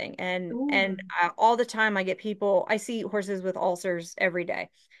at something. And Ooh. all the time I see horses with ulcers every day.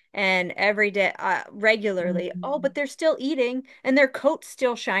 And every day, regularly, oh, Mhm. but they're still eating and their coat's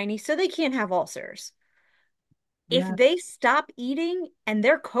still shiny, so they can't have ulcers. If Yeah. they stop eating and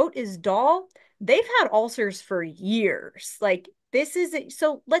their coat is dull, they've had ulcers for years. Like This is it.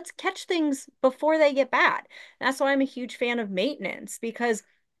 So let's catch things before they get bad. That's why I'm a huge fan of maintenance, because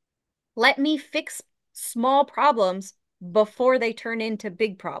let me fix small problems before they turn into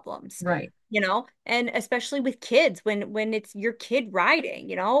big problems. Right. And especially with kids, when it's your kid riding,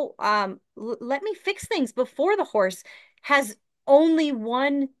 let me fix things before the horse has only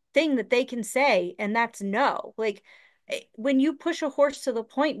one thing that they can say, and that's no. Like, when you push a horse to the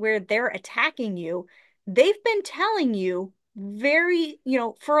point where they're attacking you, they've been telling you very,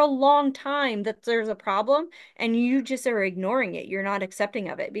 for a long time that there's a problem, and you just are ignoring it. You're not accepting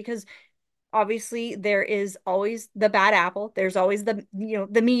of it, because obviously there is always the bad apple. There's always the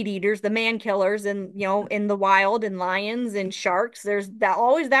meat eaters, the man killers, and in the wild, and lions and sharks. There's that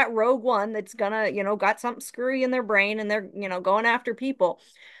always that rogue one that's gonna, got something screwy in their brain, and they're, going after people.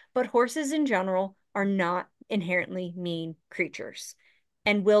 But horses in general are not inherently mean creatures,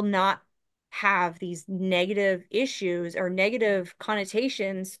 and will not have these negative issues or negative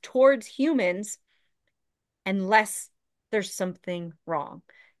connotations towards humans unless there's something wrong.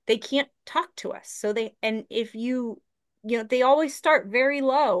 They can't talk to us. And if they always start very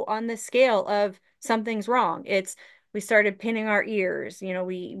low on the scale of something's wrong. We started pinning our ears.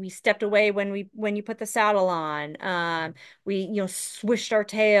 We stepped away when you put the saddle on. We, swished our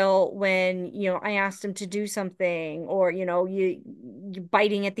tail when, I asked him to do something, or, you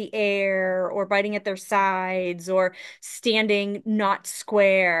biting at the air, or biting at their sides, or standing not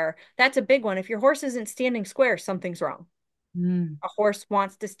square. That's a big one. If your horse isn't standing square, something's wrong. Mm. A horse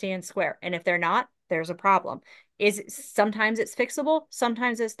wants to stand square. And if they're not, there's a problem. Sometimes it's fixable,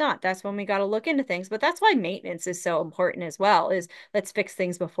 sometimes it's not. That's when we got to look into things. But that's why maintenance is so important as well, is let's fix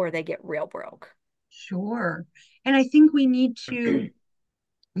things before they get real broke. Sure. And I think we need to,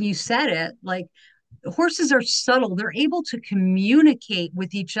 you said it, like horses are subtle. They're able to communicate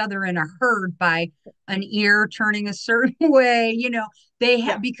with each other in a herd by an ear turning a certain way. They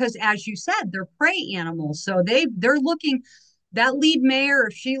have, Yeah. because as you said, they're prey animals. So they're looking, that lead mare,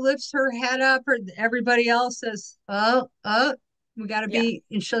 if she lifts her head up, or everybody else says, oh, we got to Yeah. be,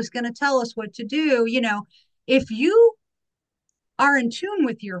 and she's going to tell us what to do. If you are in tune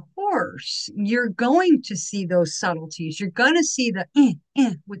with your horse, you're going to see those subtleties. You're going to see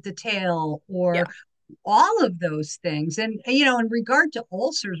the with the tail, or Yeah. all of those things. And, in regard to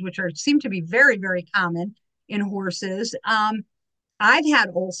ulcers, which seem to be very, very common in horses, I've had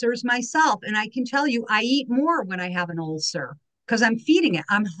ulcers myself. And I can tell you, I eat more when I have an ulcer because I'm feeding it.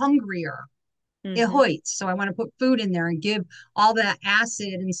 I'm hungrier. It Hmm. hoits. So I want to put food in there and give all that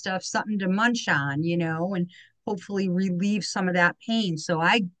acid and stuff something to munch on, and hopefully relieve some of that pain. So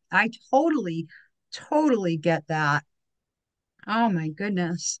I totally, totally get that. Oh my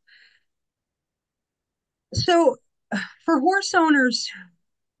goodness. So for horse owners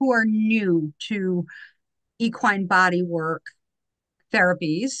who are new to equine body work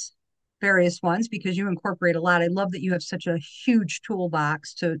therapies, various ones, because you incorporate a lot. I love that you have such a huge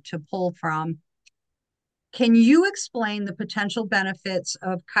toolbox to pull from. Can you explain the potential benefits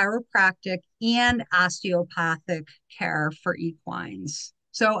of chiropractic and osteopathic care for equines?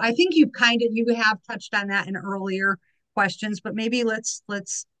 So I think you have touched on that in earlier questions, but maybe let's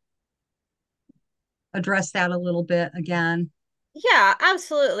address that a little bit again. Yeah,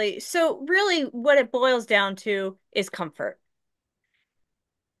 absolutely. So really what it boils down to is comfort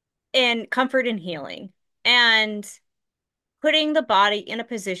and healing, and putting the body in a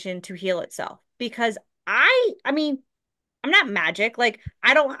position to heal itself. Because I mean, I'm not magic. Like,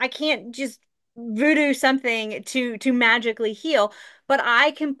 I can't just voodoo something to magically heal, but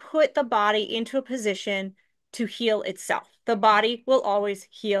I can put the body into a position to heal itself. The body will always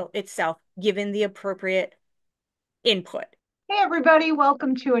heal itself given the appropriate input. Hey, everybody,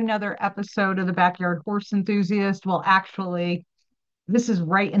 welcome to another episode of the Backyard Horse Enthusiast. Well, actually, this is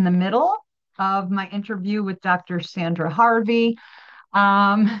right in the middle of my interview with Dr. Sandra Harvey.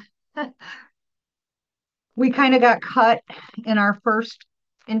 Um, we kind of got cut in our first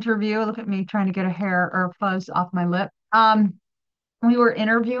interview. Look at me trying to get a hair or a fuzz off my lip. We were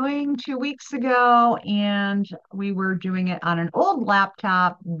interviewing 2 weeks ago, and we were doing it on an old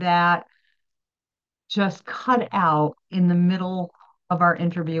laptop that just cut out in the middle of our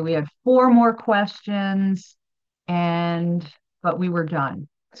interview. We had four more questions, and but we were done.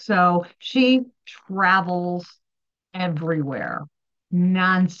 So she travels everywhere,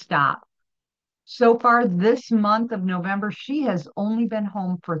 nonstop. So far this month of November, she has only been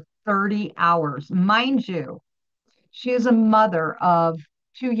home for 30 hours. Mind you, she is a mother of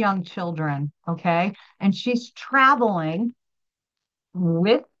two young children, okay? And she's traveling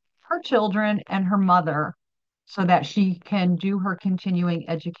with her children and her mother so that she can do her continuing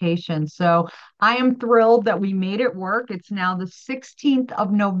education. So I am thrilled that we made it work. It's now the 16th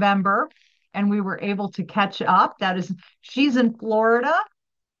of November, and we were able to catch up. She's in Florida,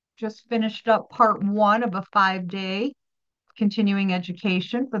 just finished up part one of a 5-day continuing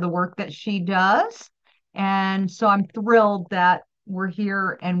education for the work that she does. And so I'm thrilled that we're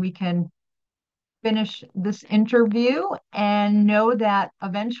here and we can finish this interview and know that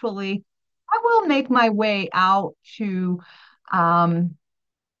eventually I will make my way out to um,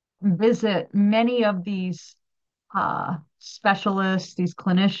 visit many of these specialists, these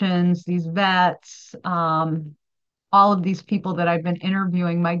clinicians, these vets, all of these people that I've been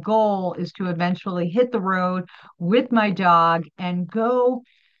interviewing. My goal is to eventually hit the road with my dog and go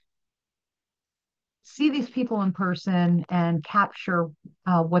see these people in person and capture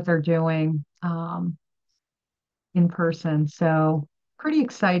what they're doing in person. So, pretty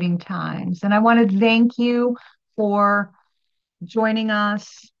exciting times. And I want to thank you for joining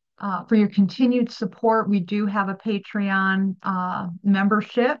us, for your continued support. We do have a Patreon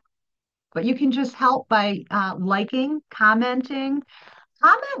membership, but you can just help by liking, commenting,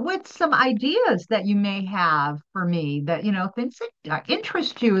 comment with some ideas that you may have for me that, things that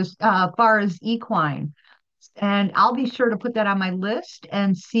interest you as far as equine. And I'll be sure to put that on my list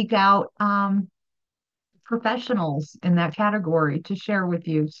and seek out professionals in that category to share with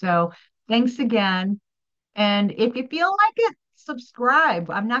you. So thanks again. And if you feel like it, subscribe.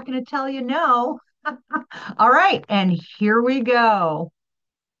 I'm not going to tell you no. All right. And here we go.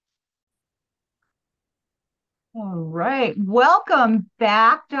 All right. Welcome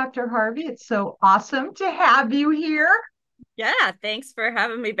back, Dr. Harvey. It's so awesome to have you here. Yeah, thanks for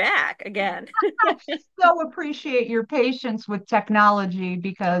having me back again. I so appreciate your patience with technology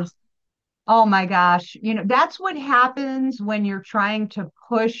because, oh my gosh, that's what happens when you're trying to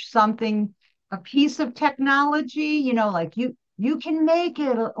push something, a piece of technology, like you can make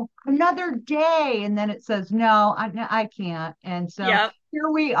it another day. And then it says, no, I can't. And so Yep.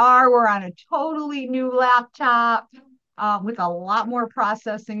 here we are, we're on a totally new laptop with a lot more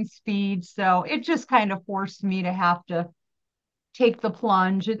processing speed. So it just kind of forced me to have to take the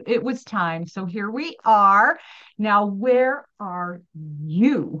plunge. It was time. So here we are. Now, where are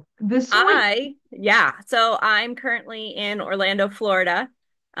you this week? So I'm currently in Orlando, Florida.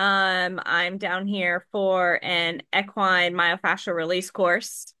 I'm down here for an equine myofascial release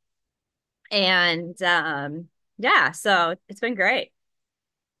course. And yeah, so it's been great.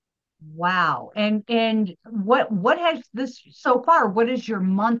 Wow. And what has this so far? What does your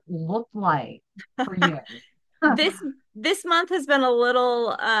month look like for you? This this month has been a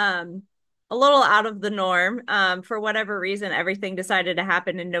little out of the norm. For whatever reason, everything decided to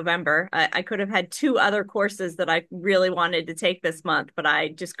happen in November. I could have had two other courses that I really wanted to take this month, but I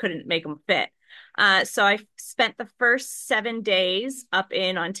just couldn't make them fit. So I spent the first 7 days up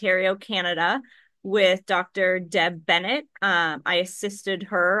in Ontario, Canada, with Dr. Deb Bennett. I assisted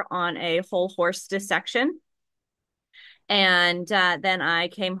her on a whole horse dissection. And then I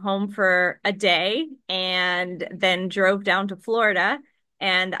came home for a day and then drove down to Florida.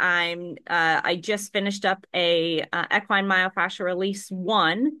 And I just finished up a equine myofascial release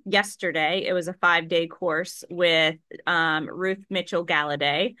one yesterday. It was a 5-day course with Ruth Mitchell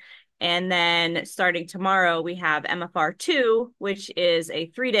Galladay. And then starting tomorrow, we have MFR2, which is a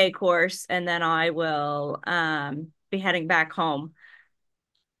 3-day course. And then I will be heading back home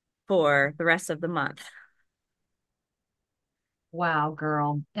for the rest of the month. Wow,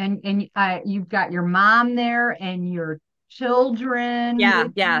 girl. And you've got your mom there and your children Yeah,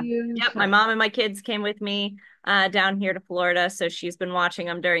 with yeah. you. Yep, my So, mom and my kids came with me down here to Florida, so she's been watching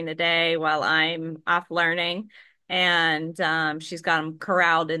them during the day while I'm off learning. And she's got them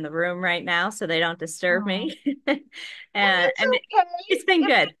corralled in the room right now so they don't disturb oh, me. and And, it's and okay. it's been If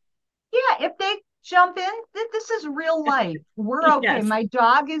good. Yeah, if they jump in, this is real life. We're okay. Yes. My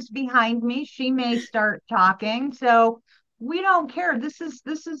dog is behind me. She may start talking. So we don't care. This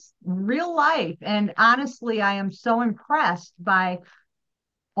is real life. And honestly, I am so impressed by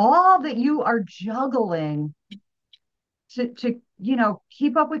all that you are juggling to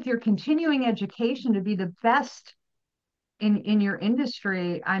keep up with your continuing education to be the best in your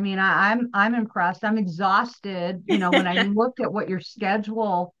industry. I mean, I'm impressed. I'm exhausted. When I looked at what your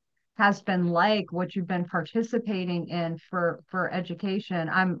schedule has been like, what you've been participating in for education,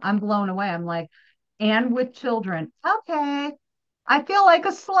 I'm blown away. I'm like, and with children, okay, I feel like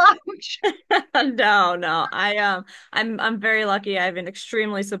a slouch. No, no. I'm very lucky. I have an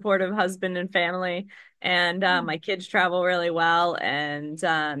extremely supportive husband and family, and my kids travel really well, and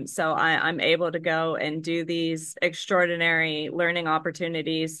so I'm able to go and do these extraordinary learning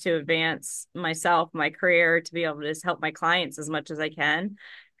opportunities to advance myself, my career, to be able to just help my clients as much as I can.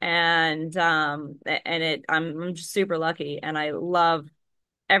 I'm just super lucky, and I love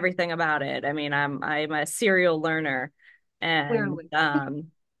everything about it. I mean, I'm a serial learner, and Clearly.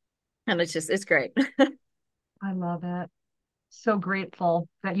 it's great. I love it. So grateful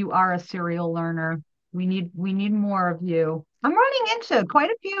that you are a serial learner. We need more of you. I'm running into quite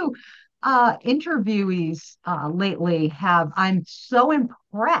a few interviewees lately have I'm so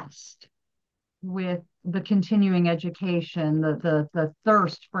impressed with the continuing education, the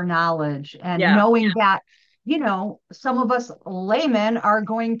thirst for knowledge, and Yeah. knowing that, some of us laymen are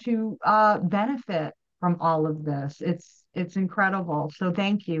going to benefit from all of this. It's incredible. So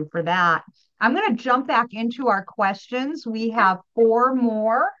thank you for that. I'm going to jump back into our questions. We have four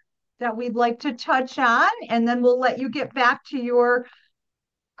more that we'd like to touch on, and then we'll let you get back to your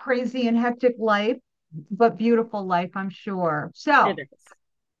crazy and hectic life, but beautiful life, I'm sure. It So is.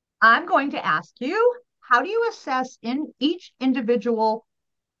 I'm going to ask you, how do you assess in each individual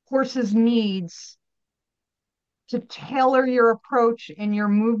horse's needs to tailor your approach in your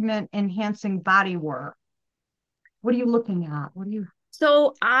movement enhancing body work? What are you looking at? What do you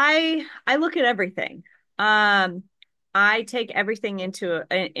So I look at everything. Um, I take everything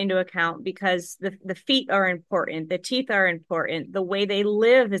into account because the feet are important, the teeth are important, the way they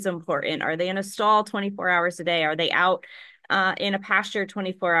live is important. Are they in a stall 24 hours a day? Are they out in a pasture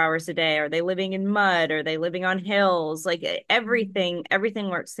 24 hours a day? Are they living in mud? Are they living on hills? Like everything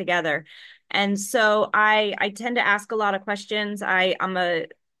works together. And so I tend to ask a lot of questions. I'm a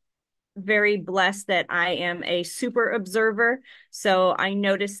very blessed that I am a super observer. So I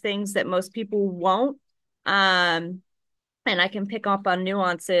notice things that most people won't. Um, and I can pick up on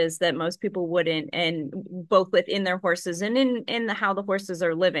nuances that most people wouldn't, and both within their horses and in how the horses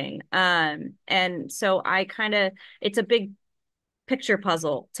are living. And so I kind of it's a big picture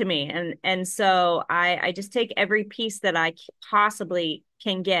puzzle to me, and so I just take every piece that I possibly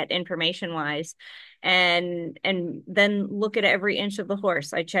can get information wise, and then look at every inch of the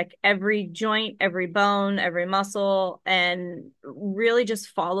horse. I check every joint, every bone, every muscle, and really just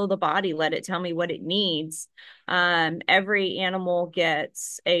follow the body, let it tell me what it needs. Every animal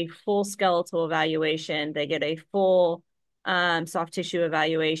gets a full skeletal evaluation. They get a full soft tissue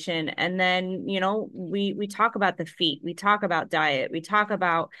evaluation, and then we talk about the feet, we talk about diet, we talk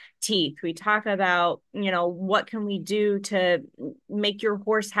about teeth, we talk about what can we do to make your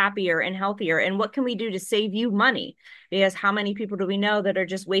horse happier and healthier, and what can we do to save you money, because how many people do we know that are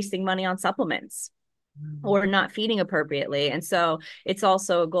just wasting money on supplements or not feeding appropriately. And so it's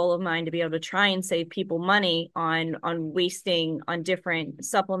also a goal of mine to be able to try and save people money on wasting on different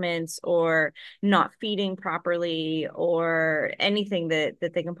supplements or not feeding properly or anything that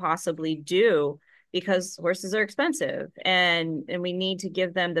they can possibly do, because horses are expensive, and we need to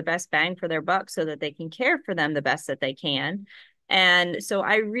give them the best bang for their buck so that they can care for them the best that they can. And so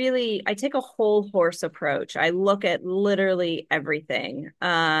I take a whole horse approach. I look at literally everything.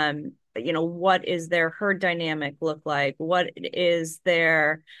 What is their herd dynamic look like? What is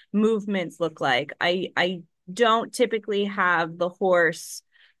their movements look like? I don't typically have the horse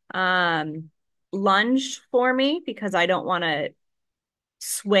um lunge for me, because I don't want to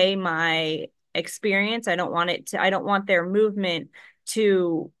sway my experience. I don't want their movement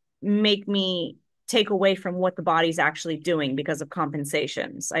to make me take away from what the body's actually doing because of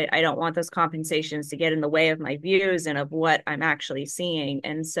compensations. I don't want those compensations to get in the way of my views and of what I'm actually seeing.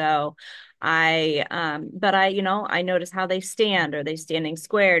 And so I notice how they stand. Are they standing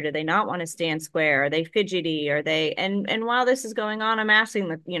square? Do they not want to stand square? Are they fidgety? Are they, and while this is going on, I'm asking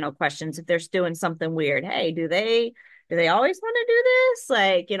the, questions if they're doing something weird. Hey, do they always want to do this?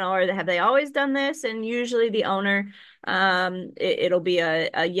 Like, or have they always done this? And usually the owner, it'll be a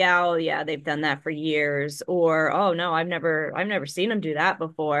yeah, oh yeah, they've done that for years. Or, oh no, I've never seen them do that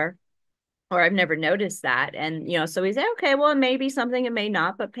before. Or I've never noticed that. And, so we say, okay, well, it may be something, it may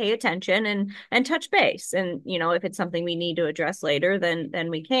not, but pay attention and touch base. And, if it's something we need to address later, then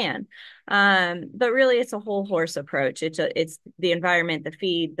we can. But really it's a whole horse approach. It's the environment, the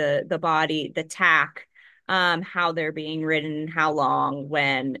feed, the body, the tack, how they're being ridden, how long,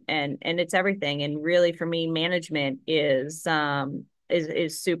 when, and it's everything. And really for me, management is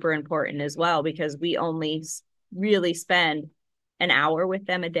super important as well, because we only really spend an hour with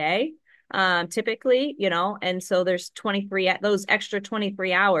them a day, typically, and so there's 23, those extra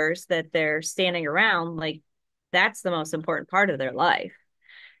 23 hours that they're standing around. Like, that's the most important part of their life.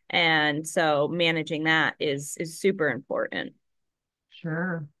 And so managing that is super important.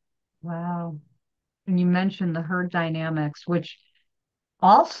 Sure. Wow. And you mentioned the herd dynamics, which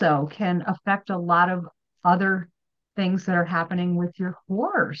also can affect a lot of other things that are happening with your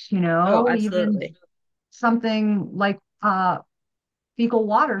horse, Oh, even absolutely. something like fecal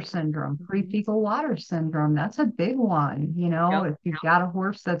water syndrome, Mhm. pre-fecal water syndrome. That's a big one, Yep. if you've got a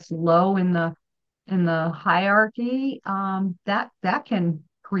horse that's low in the hierarchy, that can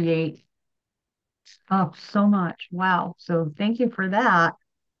create so much. Wow. So thank you for that.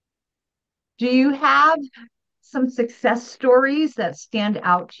 Do you have some success stories that stand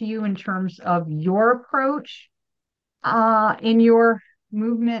out to you in terms of your approach in your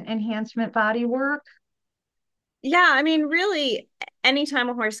movement enhancement body work? Yeah, I mean, really, anytime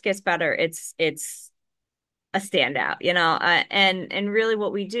a horse gets better, it's a standout, and really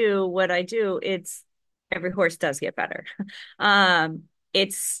what I do, it's every horse does get better. Um,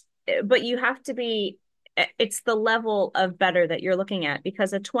 it's but you have to be it's the level of better that you're looking at,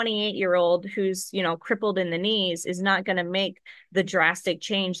 because a 28-year-old who's, crippled in the knees is not going to make the drastic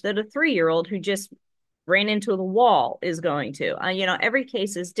change that a 3-year-old who just ran into the wall is going to. Every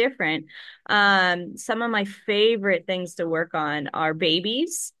case is different. Some of my favorite things to work on are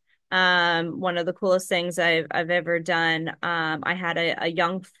babies. One of the coolest things I've ever done. I had a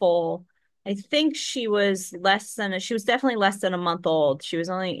young foal. I think she was definitely less than a month old. She was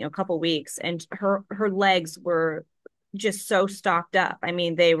only, a couple weeks, and her legs were just so stocked up. I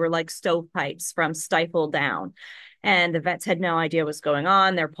mean, they were like stovepipes from stifle down. And the vets had no idea what's going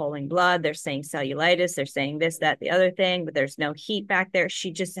on. They're pulling blood. They're saying cellulitis. They're saying this, that, the other thing, but there's no heat back there.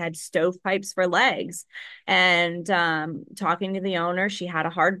 She just had stovepipes for legs. And talking to the owner, she had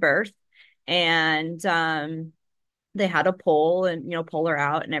a hard birth, and they had to pull and, pull her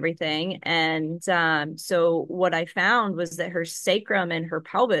out and everything. And so what I found was that her sacrum and her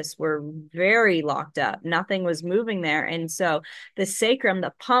pelvis were very locked up. Nothing was moving there. And so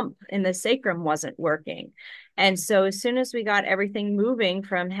the pump in the sacrum wasn't working. And so as soon as we got everything moving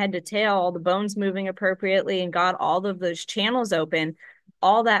from head to tail, all the bones moving appropriately, and got all of those channels open,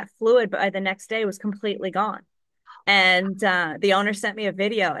 all that fluid by the next day was completely gone. And the owner sent me a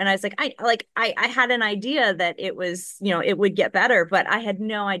video, and I was like, I had an idea that it was, it would get better, but I had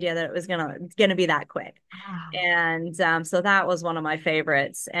no idea that it was gonna be that quick. Wow. And so that was one of my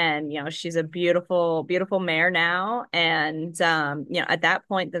favorites. And she's a beautiful, beautiful mare now. And at that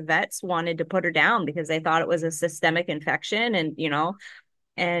point, the vets wanted to put her down because they thought it was a systemic infection,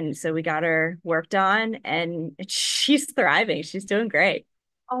 and so we got her worked on, and she's thriving. She's doing great.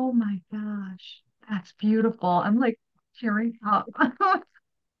 Oh my gosh. That's beautiful. I'm like tearing up.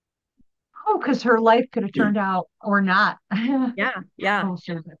 Oh, because her life could have turned out or not. Yeah, yeah. Oh,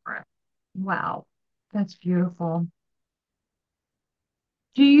 so different. Wow. That's beautiful.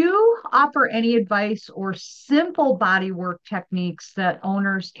 Do you offer any advice or simple body work techniques that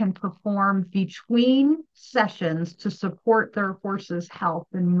owners can perform between sessions to support their horse's health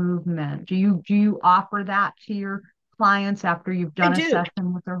and movement? Do you offer that to your clients after you've I done a do.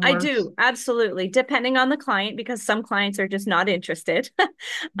 session with their I horse? do, absolutely, depending on the client, because some clients are just not interested.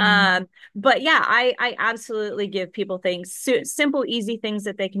 Mm. But yeah, I absolutely give people things, simple, easy things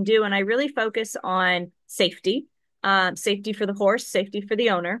that they can do. And I really focus on safety, safety for the horse, safety for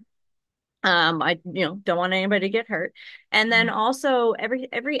the owner. I, don't want anybody to get hurt. And then also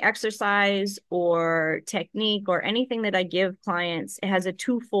every exercise or technique or anything that I give clients, it has a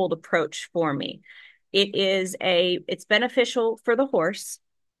twofold approach for me. It's beneficial for the horse,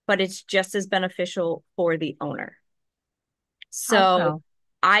 but it's just as beneficial for the owner. How So so?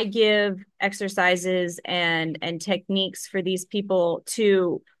 I give exercises and techniques for these people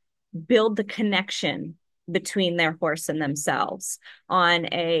to build the connection between their horse and themselves on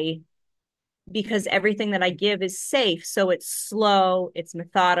a because everything that I give is safe. So it's slow, it's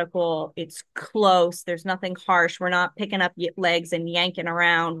methodical, it's close. There's nothing harsh. We're not picking up legs and yanking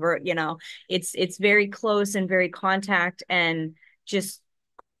around. It's very close and very contact and just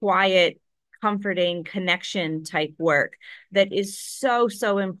quiet, comforting connection type work that is so,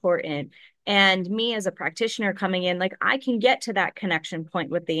 so important. And me as a practitioner coming in, like I can get to that connection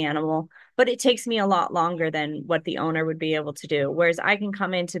point with the animal, but it takes me a lot longer than what the owner would be able to do. Whereas I can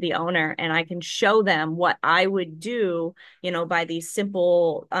come into the owner and I can show them what I would do, by these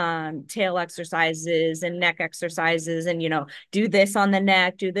simple tail exercises and neck exercises, and do this on the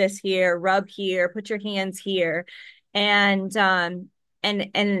neck, do this here, rub here, put your hands here, and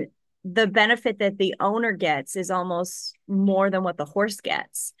the benefit that the owner gets is almost more than what the horse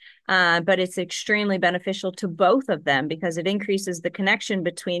gets. But it's extremely beneficial to both of them because it increases the connection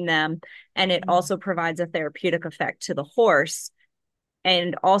between them, and it also provides a therapeutic effect to the horse,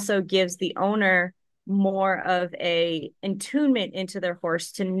 and also gives the owner more of a attunement into their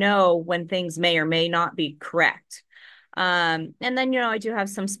horse to know when things may or may not be correct. And then, I do have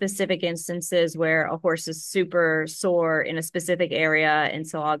some specific instances where a horse is super sore in a specific area. And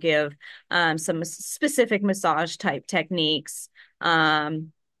so I'll give some specific massage type techniques,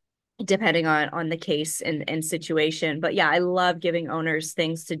 depending on the case and situation. But yeah, I love giving owners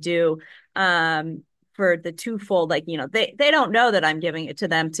things to do, for the twofold, like, they don't know that I'm giving it to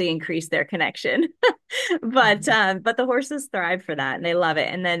them to increase their connection. But the horses thrive for that and they love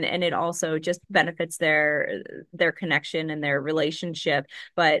it. And it also just benefits their connection and their relationship,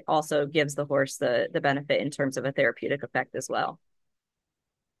 but also gives the horse the benefit in terms of a therapeutic effect as well.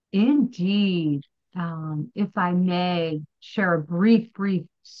 Indeed. If I may share a brief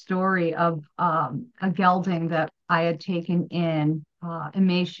story of a gelding that I had taken in,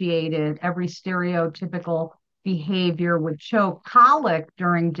 emaciated, every stereotypical behavior, would choke, colic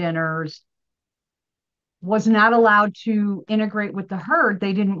during dinners, was not allowed to integrate with the herd.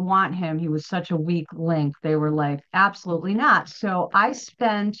 They didn't want him. He was such a weak link. They were like, absolutely not. So I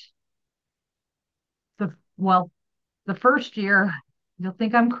spent well, the first year, you'll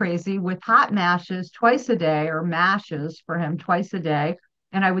think I'm crazy, with hot mashes twice a day, or mashes for him twice a day.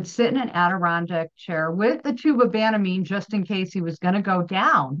 And I would sit in an Adirondack chair with a tube of Banamine just in case he was going to go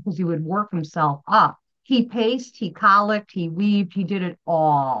down, because he would work himself up. He paced, he colicked, he weaved, he did it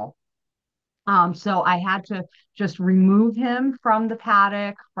all. So I had to just remove him from the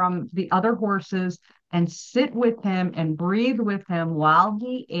paddock, from the other horses, and sit with him and breathe with him while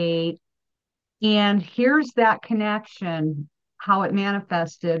he ate. And here's that connection, how it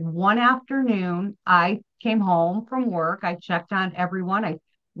manifested. One afternoon, I came home from work. I checked on everyone. I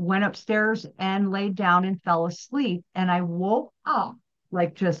went upstairs and laid down and fell asleep. And I woke up,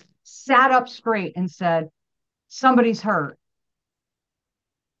 like just sat up straight and said, somebody's hurt.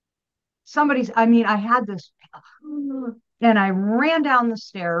 I had this, and I ran down the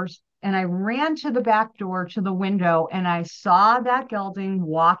stairs and I ran to the back door to the window, and I saw that gelding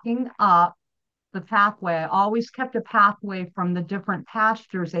walking up the pathway. I always kept a pathway from the different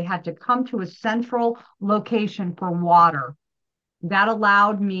pastures. They had to come to a central location for water. That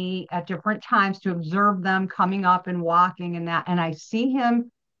allowed me at different times to observe them coming up and walking and that. And I see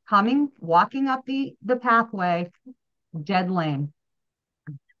him walking up the pathway, dead lame.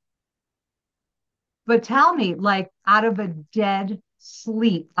 But tell me, like out of a dead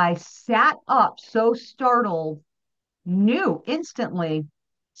sleep, I sat up so startled, knew instantly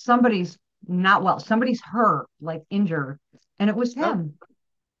somebody's not well, somebody's hurt, like injured, and it was Oh, him.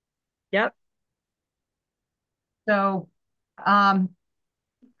 yep. So, um,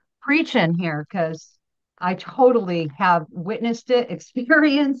 preaching here, because I totally have witnessed it,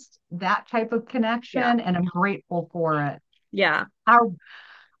 experienced that type of Yeah. connection, and I'm grateful for it. Yeah. Our,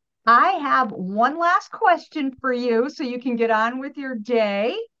 I have one last question for you so you can get on with your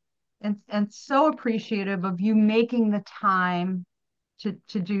day, and so appreciative of you making the time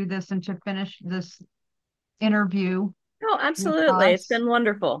to do this and to finish this interview Oh, with absolutely. It's us. been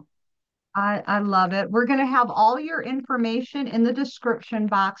wonderful. I love it. We're going to have all your information in the description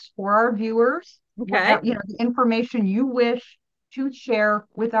box for our viewers. Okay. The information you wish to share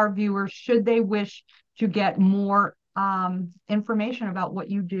with our viewers, should they wish to get more information about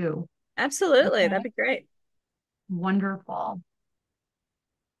what you do. Absolutely. That'd Okay, be great. wonderful.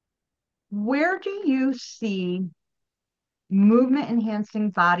 Where do you see movement enhancing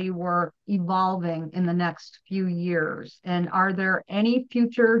body work evolving in the next few years? And are there any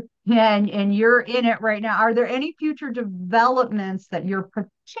future, and you're in it right now, are there any future developments that you're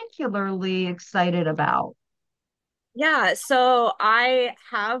particularly excited about? Yeah, so I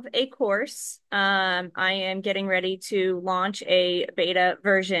have a course. I am getting ready to launch a beta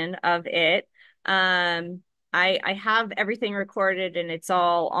version of it. Um, I have everything recorded and it's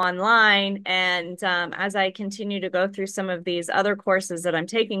all online. And as I continue to go through some of these other courses that I'm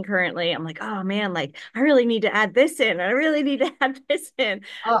taking currently, I'm like, oh man, like I really need to add this in. I really need to add this in.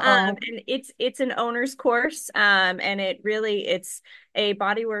 Uh-oh. And it's an owner's course. And it's a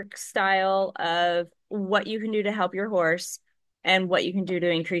bodywork style of what you can do to help your horse and what you can do to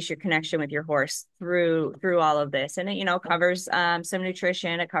increase your connection with your horse through all of this. And it, covers some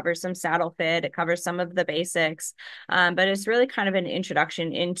nutrition, it covers some saddle fit, it covers some of the basics. But it's really kind of an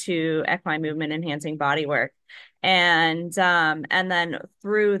introduction into equine movement enhancing body work. And then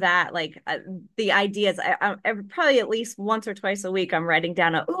through that, like the ideas, I probably at least once or twice a week, I'm writing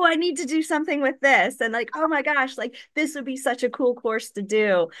down, oh, I need to do something with this. And like, oh my gosh, like this would be such a cool course to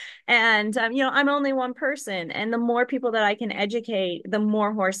do. And, I'm only one person. And the more people that I can educate, the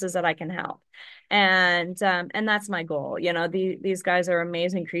more horses that I can help. And that's my goal. These guys are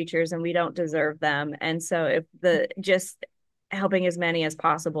amazing creatures and we don't deserve them. And so if the just helping as many as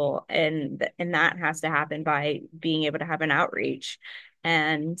possible, and that has to happen by being able to have an outreach.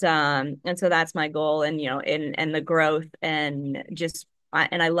 And so that's my goal. And and the growth, and just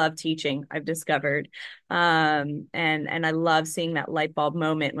and I love teaching, I've discovered. And I love seeing that light bulb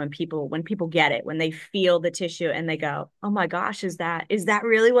moment when people get it, when they feel the tissue and they go, oh my gosh, is that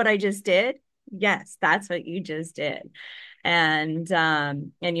really what I just did? Yes, that's what you just did. And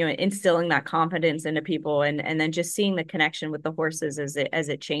instilling that confidence into people, and then just seeing the connection with the horses as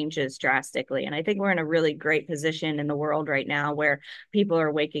it changes drastically. And I think we're in a really great position in the world right now where people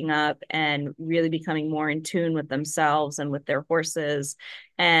are waking up and really becoming more in tune with themselves and with their horses.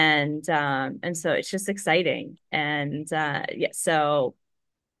 And so it's just exciting. And yeah, so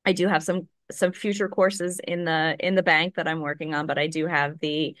I do have some future courses in the bank that I'm working on, but I do have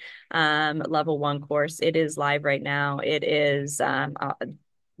the level 1 course. It is live right now. It is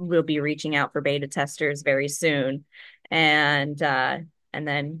we'll be reaching out for beta testers very soon, and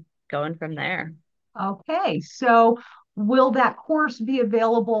then going from there. Okay, so will that course be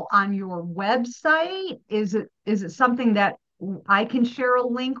available on your website? Is it something that I can share a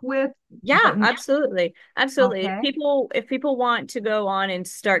link with? Yeah, But absolutely. Absolutely. If okay, people want to go on and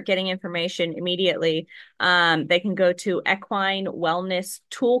start getting information immediately, they can go to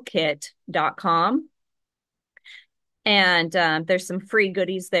equinewellnesstoolkit.com. And there's some free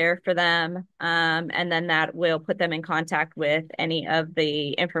goodies there for them. And then that will put them in contact with any of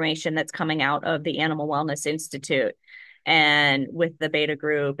the information that's coming out of the Animal Wellness Institute, and with the beta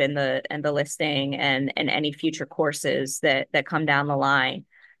group and the listing, and any future courses that come down the line.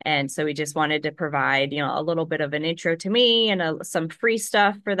 And so we just wanted to provide, a little bit of an intro to me, and some free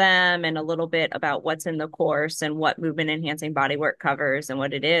stuff for them, and a little bit about what's in the course and what movement enhancing bodywork covers and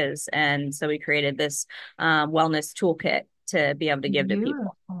what it is. And so we created this wellness toolkit to be able to give to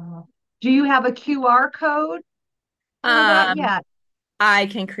people. beautiful. Do you have a QR code for that Um, yet? I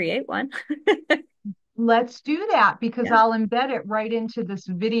can create one. Let's do that because Yeah. I'll embed it right into this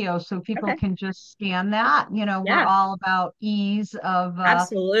video so people Okay. can just scan that. We're Yeah. all about ease of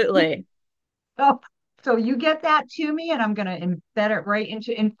Absolutely. oh, so you get that to me and I'm going to embed it right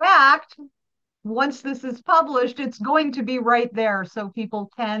into, in fact, once this is published, it's going to be right there so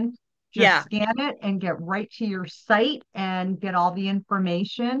people can just Yeah. scan it and get right to your site and get all the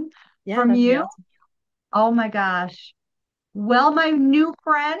information Yeah, from that'd be you. awesome. Oh my gosh. Well, my new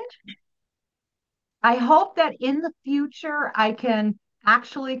friend, I hope that in the future I can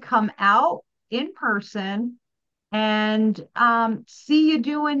actually come out in person and see you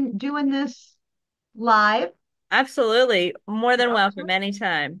doing this live. Absolutely. More than welcome Okay.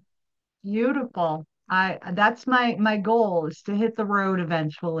 anytime. Beautiful. That's my goal is to hit the road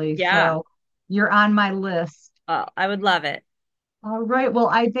eventually. Yeah. So you're on my list. Oh, I would love it. All right. Well,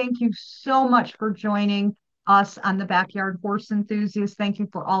 I thank you so much for joining us on the Backyard Horse Enthusiast. Thank you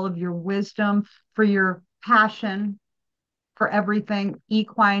for all of your wisdom, for your passion for everything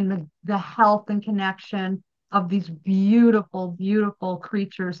equine, the health and connection of these beautiful, beautiful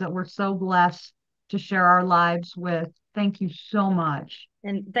creatures that we're so blessed to share our lives with. Thank you so much.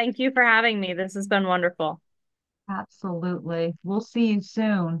 And thank you for having me. This has been wonderful. Absolutely. We'll see you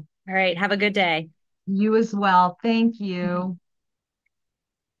soon. All right. Have a good day. You as well. Thank you.